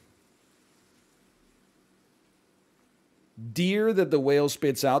 3. Deer that the whale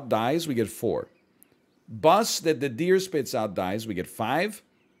spits out dies, we get 4. Bus that the deer spits out dies, we get 5.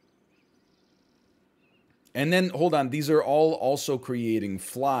 And then, hold on, these are all also creating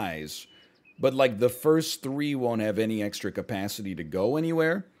flies. But like the first 3 won't have any extra capacity to go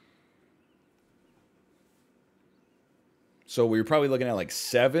anywhere. So we're probably looking at like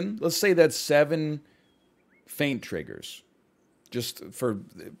 7. Let's say that's 7 feint triggers. Just for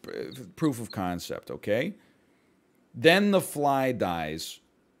proof of concept, okay? Then the fly dies,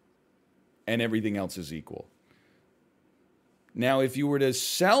 and everything else is equal. Now, if you were to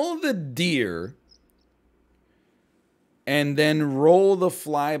sell the deer and then roll the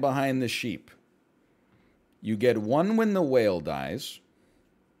fly behind the sheep, you get 1 when the whale dies.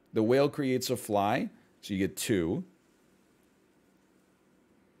 The whale creates a fly, so you get 2.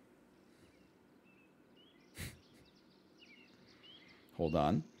 Hold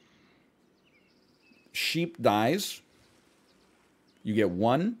on. Sheep dies. You get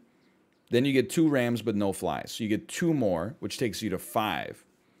 1. Then you get 2 rams, but no flies. So you get 2 more, which takes you to 5.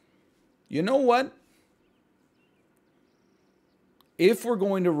 You know what? If we're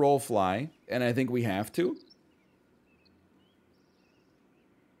going to roll fly, and I think we have to,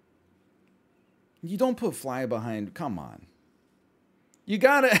 you don't put fly behind. Come on. You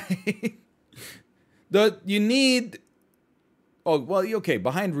gotta. You need. Oh, well, okay.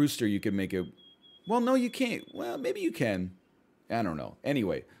 Behind rooster, you can make it. Well, no, you can't. Well, maybe you can. I don't know.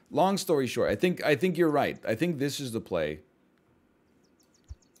 Anyway, long story short, I think you're right. I think this is the play.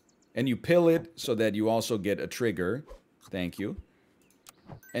 And you pill it so that you also get a trigger. Thank you.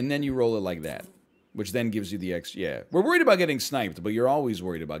 And then you roll it like that, which then gives you the X. Yeah, we're worried about getting sniped, but you're always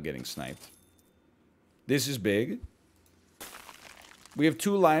worried about getting sniped. This is big. We have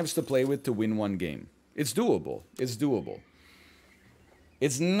 2 lives to play with to win 1 game. It's doable. It's doable.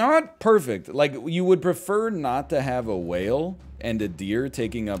 It's not perfect. Like, you would prefer not to have a whale and a deer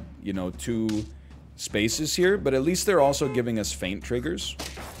taking up, you know, 2 spaces here, but at least they're also giving us feint triggers.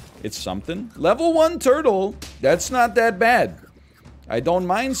 It's something. Level 1 turtle. That's not that bad. I don't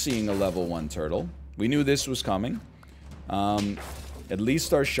mind seeing a level 1 turtle. We knew this was coming. At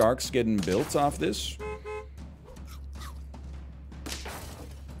least our shark's getting built off this.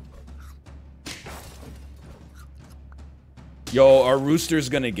 Yo, our rooster's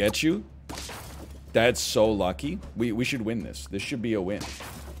gonna get you. That's so lucky. We should win this. This should be a win.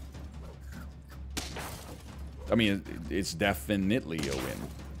 I mean, it's definitely a win.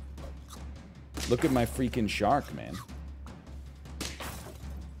 Look at my freaking shark, man.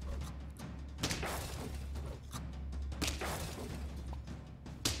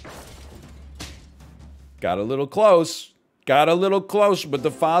 Got a little close. Got a little close, but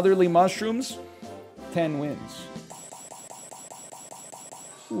the fatherly mushrooms, 10 wins.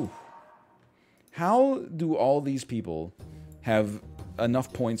 Ooh. How do all these people have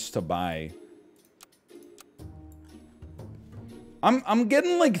enough points to buy? I'm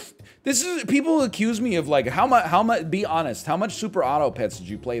getting like, this is, people accuse me of like, how much, be honest, how much Super Auto Pets did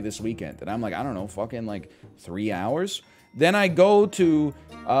you play this weekend? And I'm like, I don't know, fucking like 3 hours. Then I go to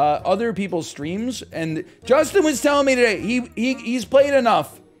other people's streams, and Justin was telling me today, he's played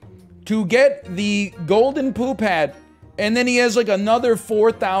enough to get the golden poop hat, and then he has like another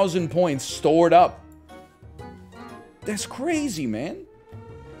 4,000 points stored up. That's crazy, man.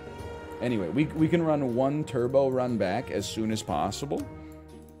 Anyway, we can run one turbo run back as soon as possible.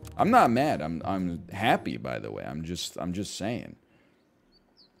 I'm not mad. I'm happy, by the way. I'm just saying.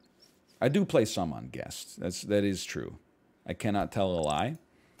 I do play some on guests. That is true. I cannot tell a lie.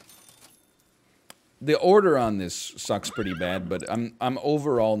 The order on this sucks pretty bad, but I'm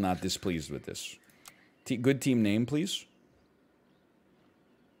overall not displeased with this. Good team name, please.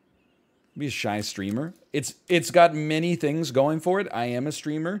 Be a shy streamer. It's got many things going for it. I am a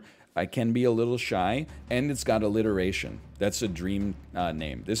streamer. I can be a little shy, and it's got alliteration. That's a dream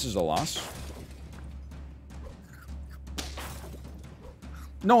name. This is a loss.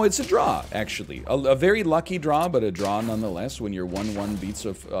 No, it's a draw, actually. A very lucky draw, but a draw nonetheless when your 1-1 beats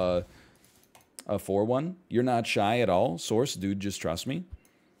a 4-1. You're not shy at all. Source, dude, just trust me.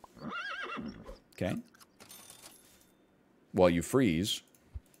 Okay. Well, you freeze.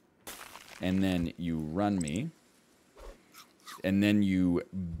 And then you run me. And then you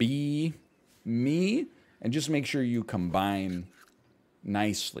be me. And just make sure you combine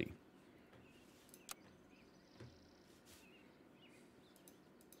nicely.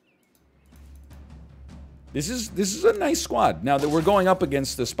 This is a nice squad. Now that we're going up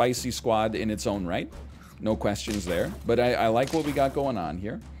against the spicy squad in its own right. No questions there. But I like what we got going on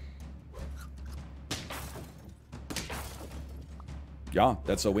here. Yeah,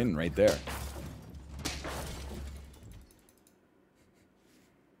 that's a win right there.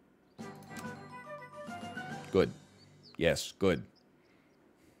 Good. Yes, good.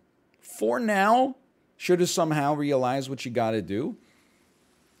 For now, should have somehow realized what you got to do.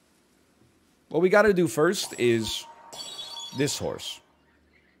 What we got to do first is this horse.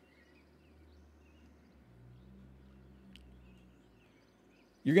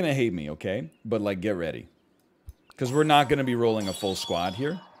 You're going to hate me, okay? But, like, get ready. Because we're not going to be rolling a full squad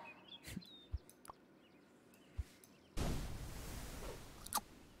here.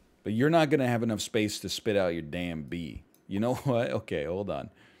 But you're not going to have enough space to spit out your damn bee. You know what? Okay, hold on.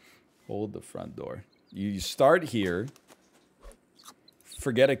 Hold the front door. You start here.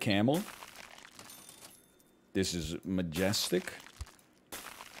 Forget a camel. This is majestic.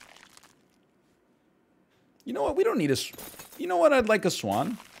 You know what? We don't need a... You know what? I'd like a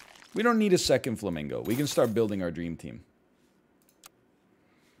swan. We don't need a second flamingo. We can start building our dream team.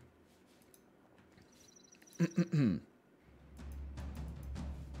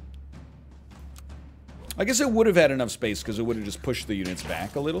 I guess it would have had enough space because it would have just pushed the units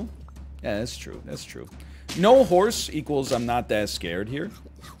back a little. Yeah, that's true. That's true. No horse equals I'm not that scared here.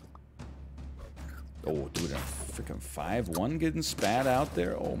 Oh, dude, a freaking 5-1 getting spat out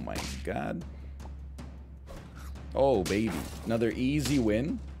there. Oh, my God. Oh, baby. Another easy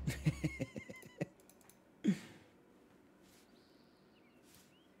win.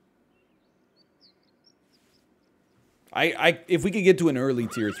 If we could get to an early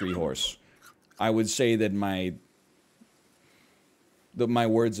tier 3 horse, I would say that my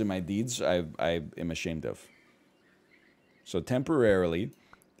words and my deeds I am ashamed of. So temporarily,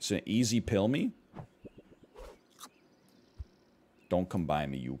 it's an easy pill me. Don't come by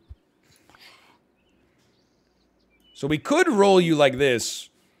me, you. So we could roll you like this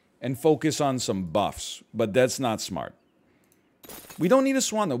and focus on some buffs, but that's not smart. We don't need a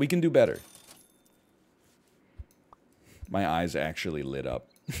swan, though. We can do better. My eyes actually lit up.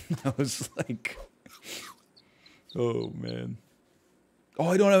 I was like... Oh, man. Oh,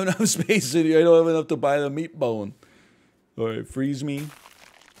 I don't have enough space in here. I don't have enough to buy the meat bone. All right, freeze me.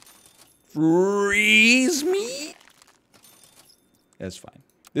 Freeze me? That's fine.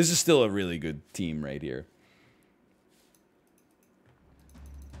 This is still a really good team right here.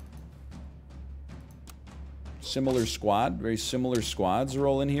 Similar squad. Very similar squads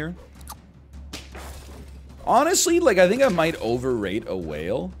rolling here. Honestly, like, I think I might overrate a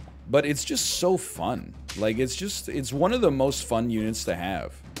whale, but it's just so fun. Like, it's one of the most fun units to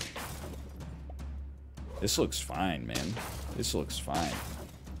have. This looks fine, man. This looks fine.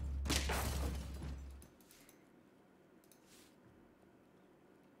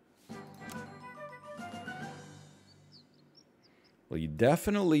 Well, you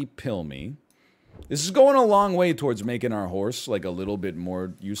definitely pill me. This is going a long way towards making our horse, like, a little bit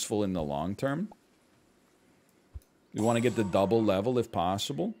more useful in the long term. We want to get the double level if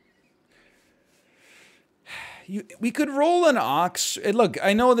possible. We could roll an ox. And look,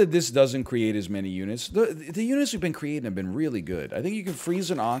 I know that this doesn't create as many units. The units we've been creating have been really good. I think you can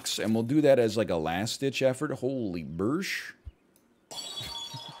freeze an ox, and we'll do that as like a last-ditch effort. Holy bursh.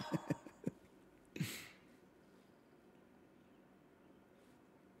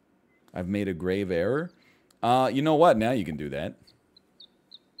 I've made a grave error. You know what? Now you can do that.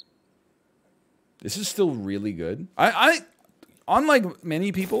 This is still really good. Unlike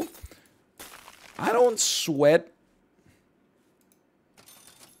many people, I don't sweat.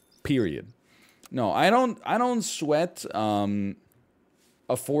 Period. No, I don't sweat a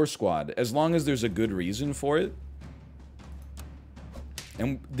 4-squad as long as there's a good reason for it.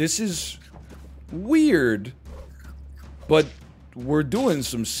 And this is weird, but we're doing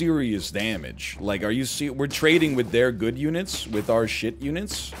some serious damage. Like, we're trading with their good units with our shit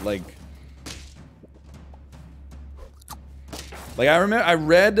units. Like I remember I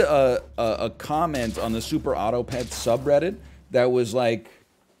read a comment on the Super Auto Pet subreddit that was like,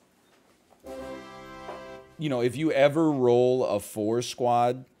 you know, if you ever roll a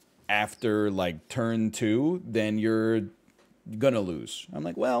 4-squad after like turn 2, then you're gonna lose. I'm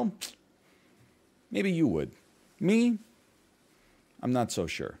like, well, maybe you would. Me, I'm not so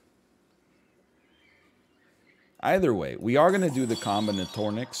sure. Either way, we are gonna do the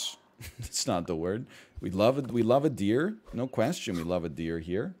combinatorics. It's not the word. We love a deer. No question, we love a deer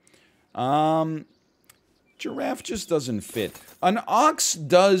here. Giraffe just doesn't fit. An ox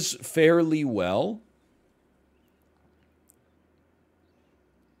does fairly well.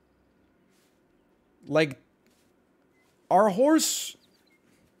 Like, our horse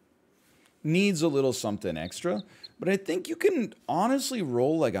needs a little something extra, but I think you can honestly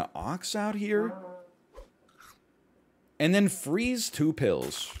roll like an ox out here and then freeze 2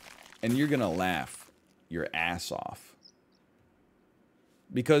 pills, and you're gonna laugh your ass off.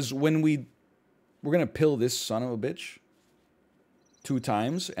 Because when we're gonna pill this son of a bitch 2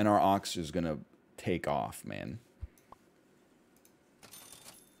 times, and our ox is gonna take off, man.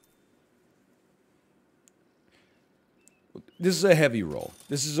 This is a heavy roll.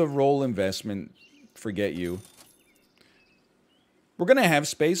 This is a roll investment. Forget you. We're gonna have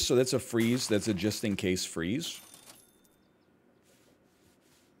space, so that's a freeze. That's a just-in-case freeze.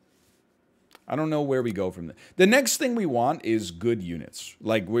 I don't know where we go from there. The next thing we want is good units.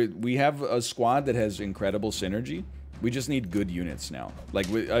 Like, we have a squad that has incredible synergy. We just need good units now. Like,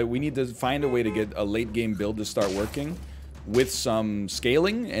 we need to find a way to get a late-game build to start working with some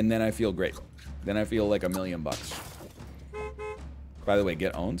scaling, and then I feel great. Then I feel like $1,000,000. By the way,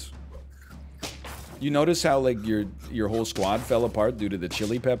 get owned. You notice how, like, your whole squad fell apart due to the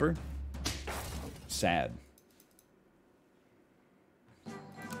chili pepper? Sad.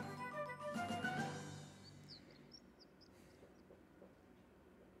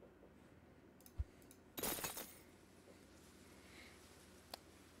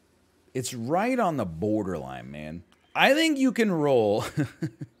 It's right on the borderline, man. I think you can roll.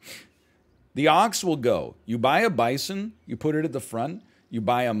 The ox will go. You buy a bison, you put it at the front. You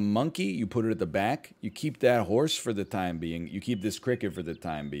buy a monkey, you put it at the back. You keep that horse for the time being. You keep this cricket for the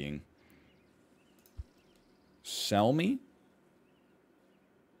time being. Sell me?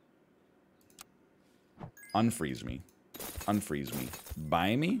 Unfreeze me. Unfreeze me.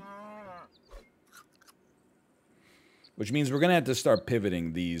 Buy me? Which means we're going to have to start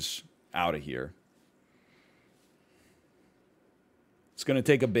pivoting these out of here. It's going to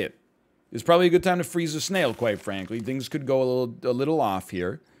take a bit. It's probably a good time to freeze a snail, quite frankly. Things could go a little off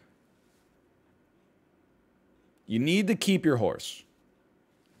here. You need to keep your horse.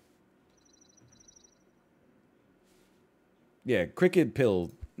 Yeah, cricket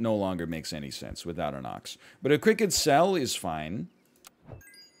pill no longer makes any sense without an ox. But a cricket cell is fine.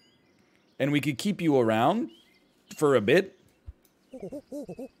 And we could keep you around for a bit.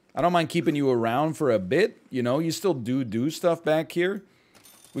 I don't mind keeping you around for a bit. You know, you still do stuff back here.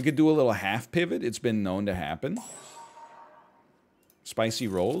 We could do a little half pivot. It's been known to happen. Spicy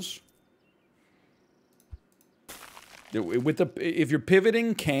rolls. If you're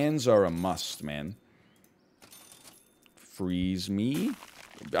pivoting, cans are a must, man. Freeze me.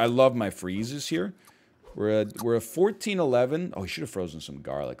 I love my freezes here. We're a 14-11. Oh, he should have frozen some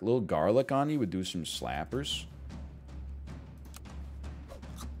garlic. A little garlic on you would do some slappers.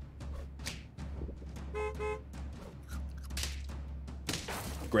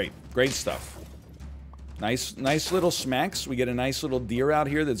 Great. Great stuff. Nice little smacks. We get a nice little deer out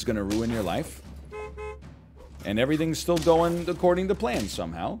here that's going to ruin your life. And everything's still going according to plan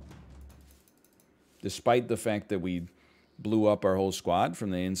somehow. Despite the fact that we blew up our whole squad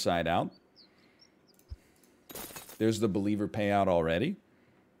from the inside out. There's the believer payout already.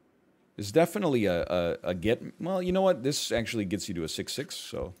 There's definitely a get... Well, you know what? This actually gets you to a 6-6,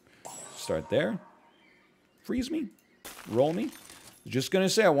 so start there. Freeze me. Roll me. Just gonna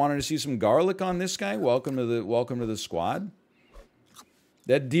say, I wanted to see some garlic on this guy. Welcome to the squad.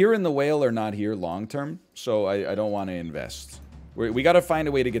 That deer and the whale are not here long term, so I don't want to invest. We got to find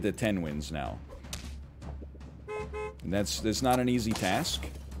a way to get to 10 wins now. And that's not an easy task.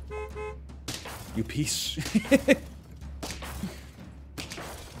 You piece.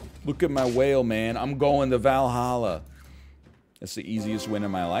 Look at my whale, man. I'm going to Valhalla. That's the easiest win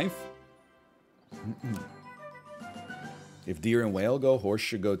of my life. If deer and whale go, horse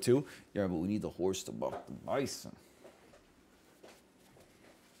should go too. Yeah, but we need the horse to buff the bison.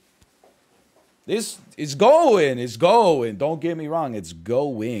 This is going. It's going. Don't get me wrong. It's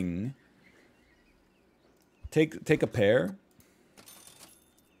going. Take a pair.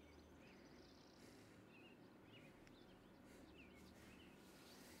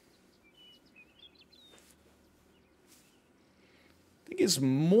 I think it's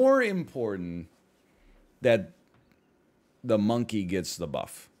more important that the monkey gets the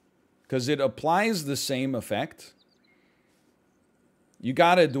buff, because it applies the same effect. You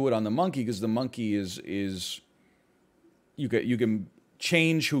gotta do it on the monkey, because the monkey is you can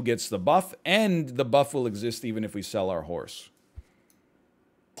change who gets the buff, and the buff will exist even if we sell our horse.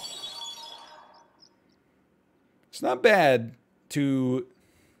 It's not bad to...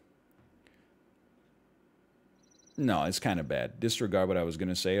 No, it's kind of bad. Disregard what I was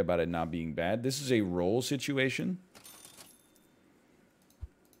gonna say about it not being bad. This is a roll situation.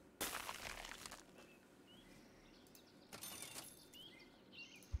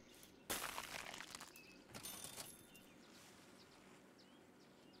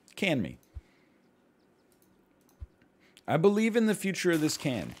 Can me. I believe in the future of this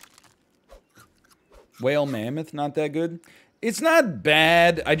can. Whale mammoth, not that good. It's not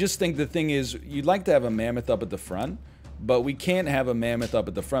bad. I just think the thing is, you'd like to have a mammoth up at the front, but we can't have a mammoth up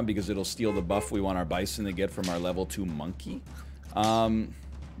at the front because it'll steal the buff we want our bison to get from our level 2 monkey.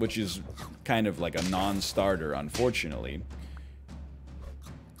 Which is kind of like a non-starter, unfortunately.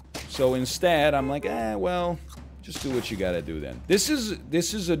 So instead, I'm like, well... Just do what you gotta do then. This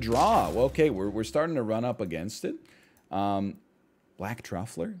is a draw. Well, okay, we're starting to run up against it. Black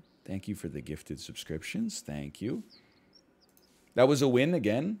Truffler, thank you for the gifted subscriptions. Thank you. That was a win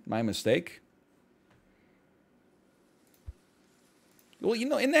again. My mistake. Well, you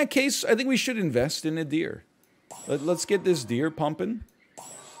know, in that case, I think we should invest in a deer. Let's get this deer pumping.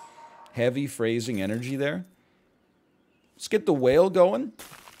 Heavy phrasing energy there. Let's get the whale going.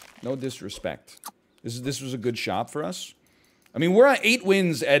 No disrespect. This was a good shot for us. I mean, we're at 8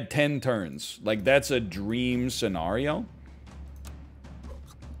 wins at 10 turns. Like, that's a dream scenario.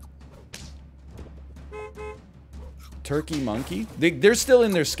 Turkey monkey. They're still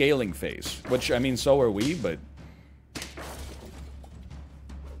in their scaling phase. Which, I mean, so are we, but...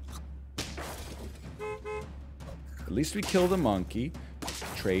 At least we killed a monkey.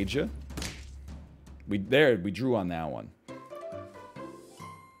 Trade ya. We drew on that one.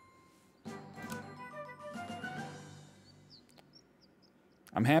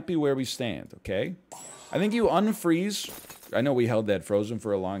 I'm happy where we stand, okay? I think you unfreeze. I know we held that frozen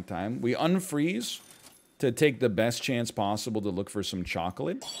for a long time. We unfreeze to take the best chance possible to look for some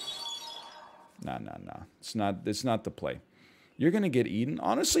chocolate. Nah. It's not the play. You're going to get eaten.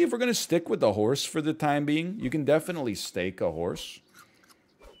 Honestly, if we're going to stick with the horse for the time being, you can definitely stake a horse.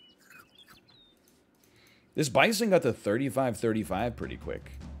 This bison got to 35-35 pretty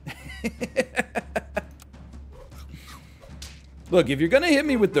quick. Look, if you're going to hit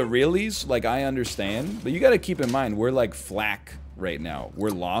me with the reallys, like, I understand. But you got to keep in mind, we're like flack right now.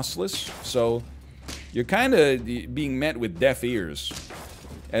 We're lossless. So you're kind of being met with deaf ears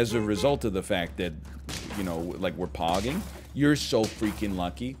as a result of the fact that, you know, like, we're pogging. You're so freaking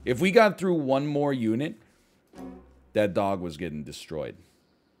lucky. If we got through one more unit, that dog was getting destroyed.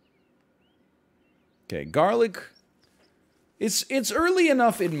 Okay, garlic It's early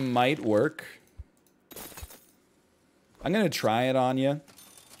enough it might work. I'm gonna try it on you.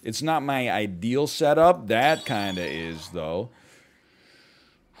 It's not my ideal setup. That kind of is, though.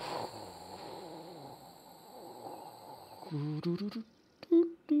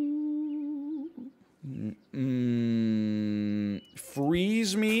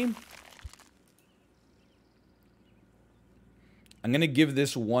 Freeze me. I'm gonna give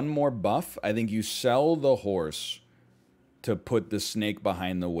this one more buff. I think you sell the horse to put the snake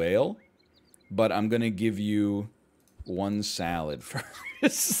behind the whale, but I'm gonna give you one salad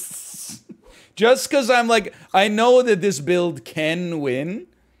first. Just because I'm like, I know that this build can win.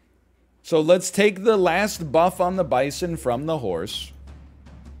 So let's take the last buff on the bison from the horse.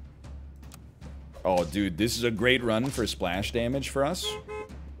 Oh, dude, this is a great run for splash damage for us.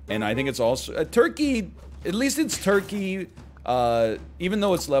 And I think it's also... a turkey, at least it's turkey, even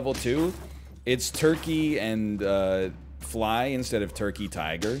though it's level 2, it's turkey and fly instead of turkey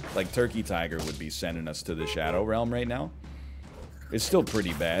tiger. Like, turkey tiger would be sending us to the Shadow Realm right now. It's still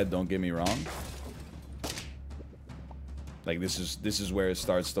pretty bad, don't get me wrong. Like, this is where it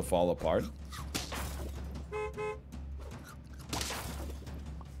starts to fall apart.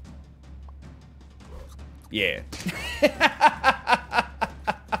 Yeah.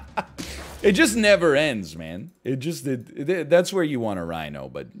 It just never ends, man. That's where you want a rhino,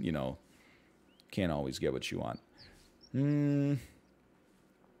 but, you know, can't always get what you want. 2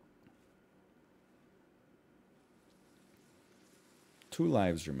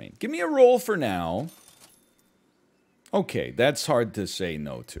 lives remain. Give me a roll for now. Okay, that's hard to say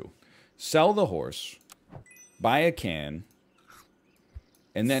no to. Sell the horse. Buy a can.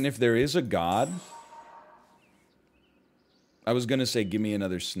 And then if there is a god... I was gonna say, give me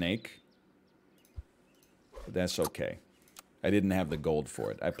another snake. But that's okay. I didn't have the gold for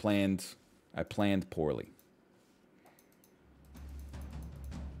it. I planned poorly.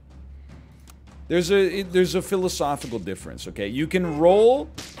 There's a philosophical difference, okay? You can roll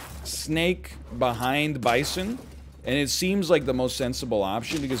snake behind bison, and it seems like the most sensible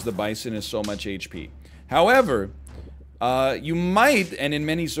option because the bison is so much HP. However, you might, and in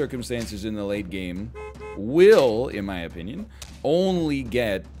many circumstances in the late game, will, in my opinion, only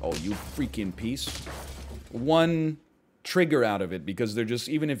get, oh, you freaking piece, one trigger out of it because they're just,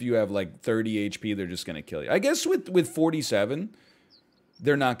 even if you have like 30 HP, they're just going to kill you. I guess with 47,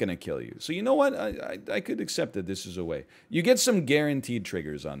 they're not going to kill you. So you know what? I could accept that this is a way. You get some guaranteed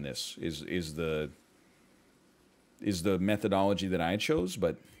triggers on this, is the methodology that I chose,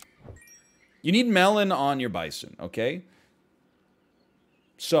 but you need melon on your bison, okay?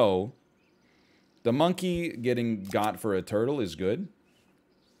 So, the monkey getting got for a turtle is good.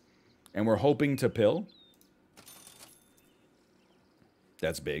 And we're hoping to pill.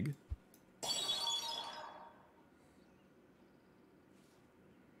 That's big.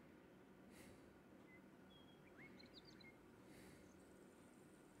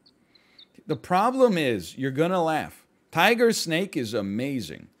 The problem is, you're gonna laugh. Tiger Snake is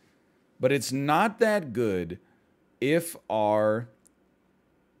amazing. But it's not that good if our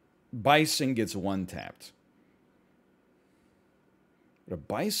bison gets one-tapped. But a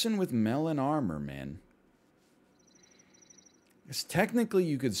bison with melon armor, man. Because technically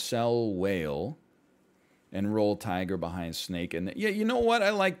you could sell whale and roll tiger behind snake. And yeah, you know what? I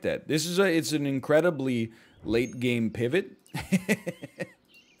like that. This is it's an incredibly late game pivot.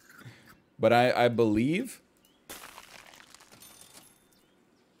 But I believe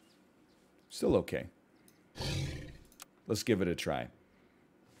still okay. Let's give it a try.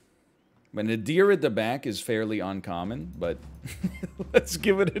 When a deer at the back is fairly uncommon, but let's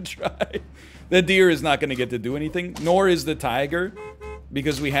give it a try. The deer is not going to get to do anything, nor is the tiger,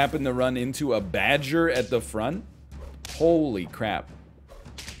 because we happen to run into a badger at the front. Holy crap.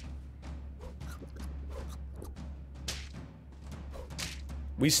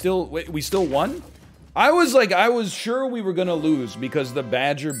 We still won? I was sure we were going to lose because the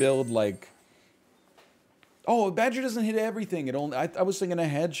badger build, like... Oh, a badger doesn't hit everything. It only... I was thinking a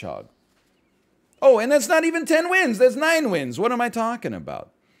hedgehog. Oh, and that's not even 10 wins. That's 9 wins. What am I talking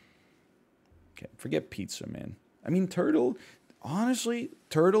about? Okay, forget pizza, man. I mean, turtle, honestly,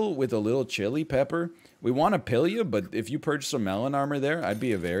 turtle with a little chili pepper. We want to pill you, but if you purchase some melon armor there, I'd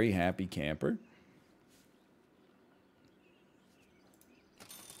be a very happy camper.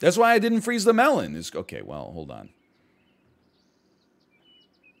 That's why I didn't freeze the melon. Okay, well, hold on.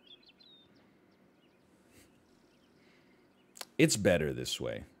 It's better this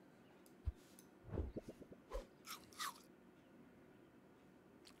way.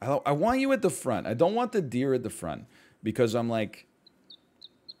 I want you at the front. I don't want the deer at the front because I'm like,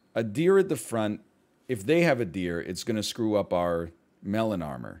 a deer at the front if they have a deer, it's going to screw up our melon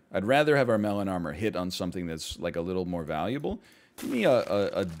armor. I'd rather have our melon armor hit on something that's like a little more valuable. Give me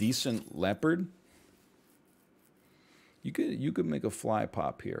a decent leopard. You could make a fly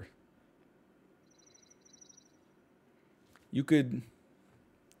pop here. You could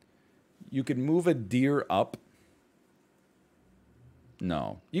move a deer up.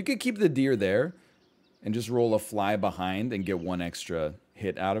 No. You could keep the deer there and just roll a fly behind and get one extra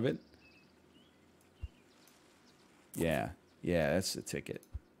hit out of it. Yeah. Yeah, that's the ticket.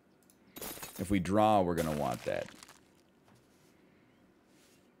 If we draw, we're going to want that.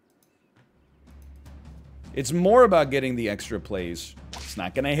 It's more about getting the extra plays. It's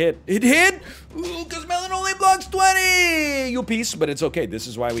not going to hit. It hit! Ooh, because Melon only blocks 20! You piece, but it's okay. This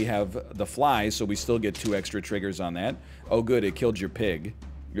is why we have the fly, so we still get 2 extra triggers on that. Oh, good. It killed your pig.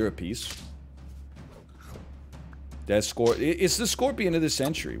 You're a piece. It's the Scorpion of the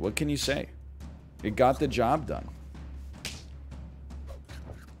century. What can you say? It got the job done.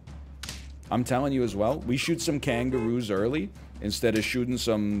 I'm telling you as well, we shoot some kangaroos early instead of shooting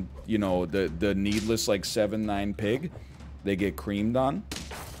some, you know, the needless like 7-9 pig. They get creamed on.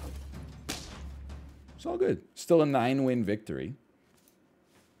 It's all good. Still a 9-win victory.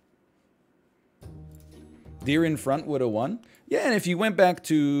 Deer in front would have won. Yeah, and if you went back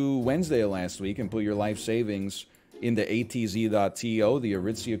to Wednesday of last week and put your life savings into ATZ.to, the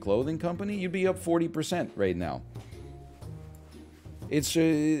Aritzia clothing company, you'd be up 40% right now. It's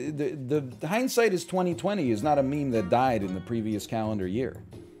the hindsight is 2020 is not a meme that died in the previous calendar year.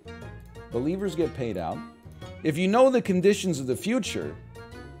 Believers get paid out. If you know the conditions of the future,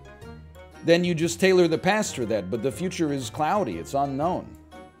 then you just tailor the past for that. But the future is cloudy. It's unknown.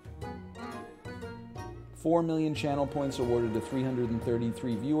 4 million channel points awarded to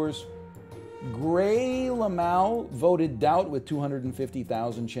 333 viewers. Gray Lamau voted doubt with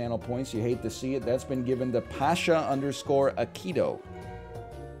 250,000 channel points. You hate to see it. That's been given to Pasha_Akito.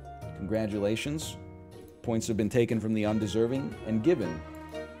 Congratulations. Points have been taken from the undeserving and given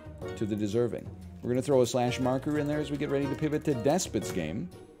to the deserving. We're going to throw a slash marker in there as we get ready to pivot to Despot's game.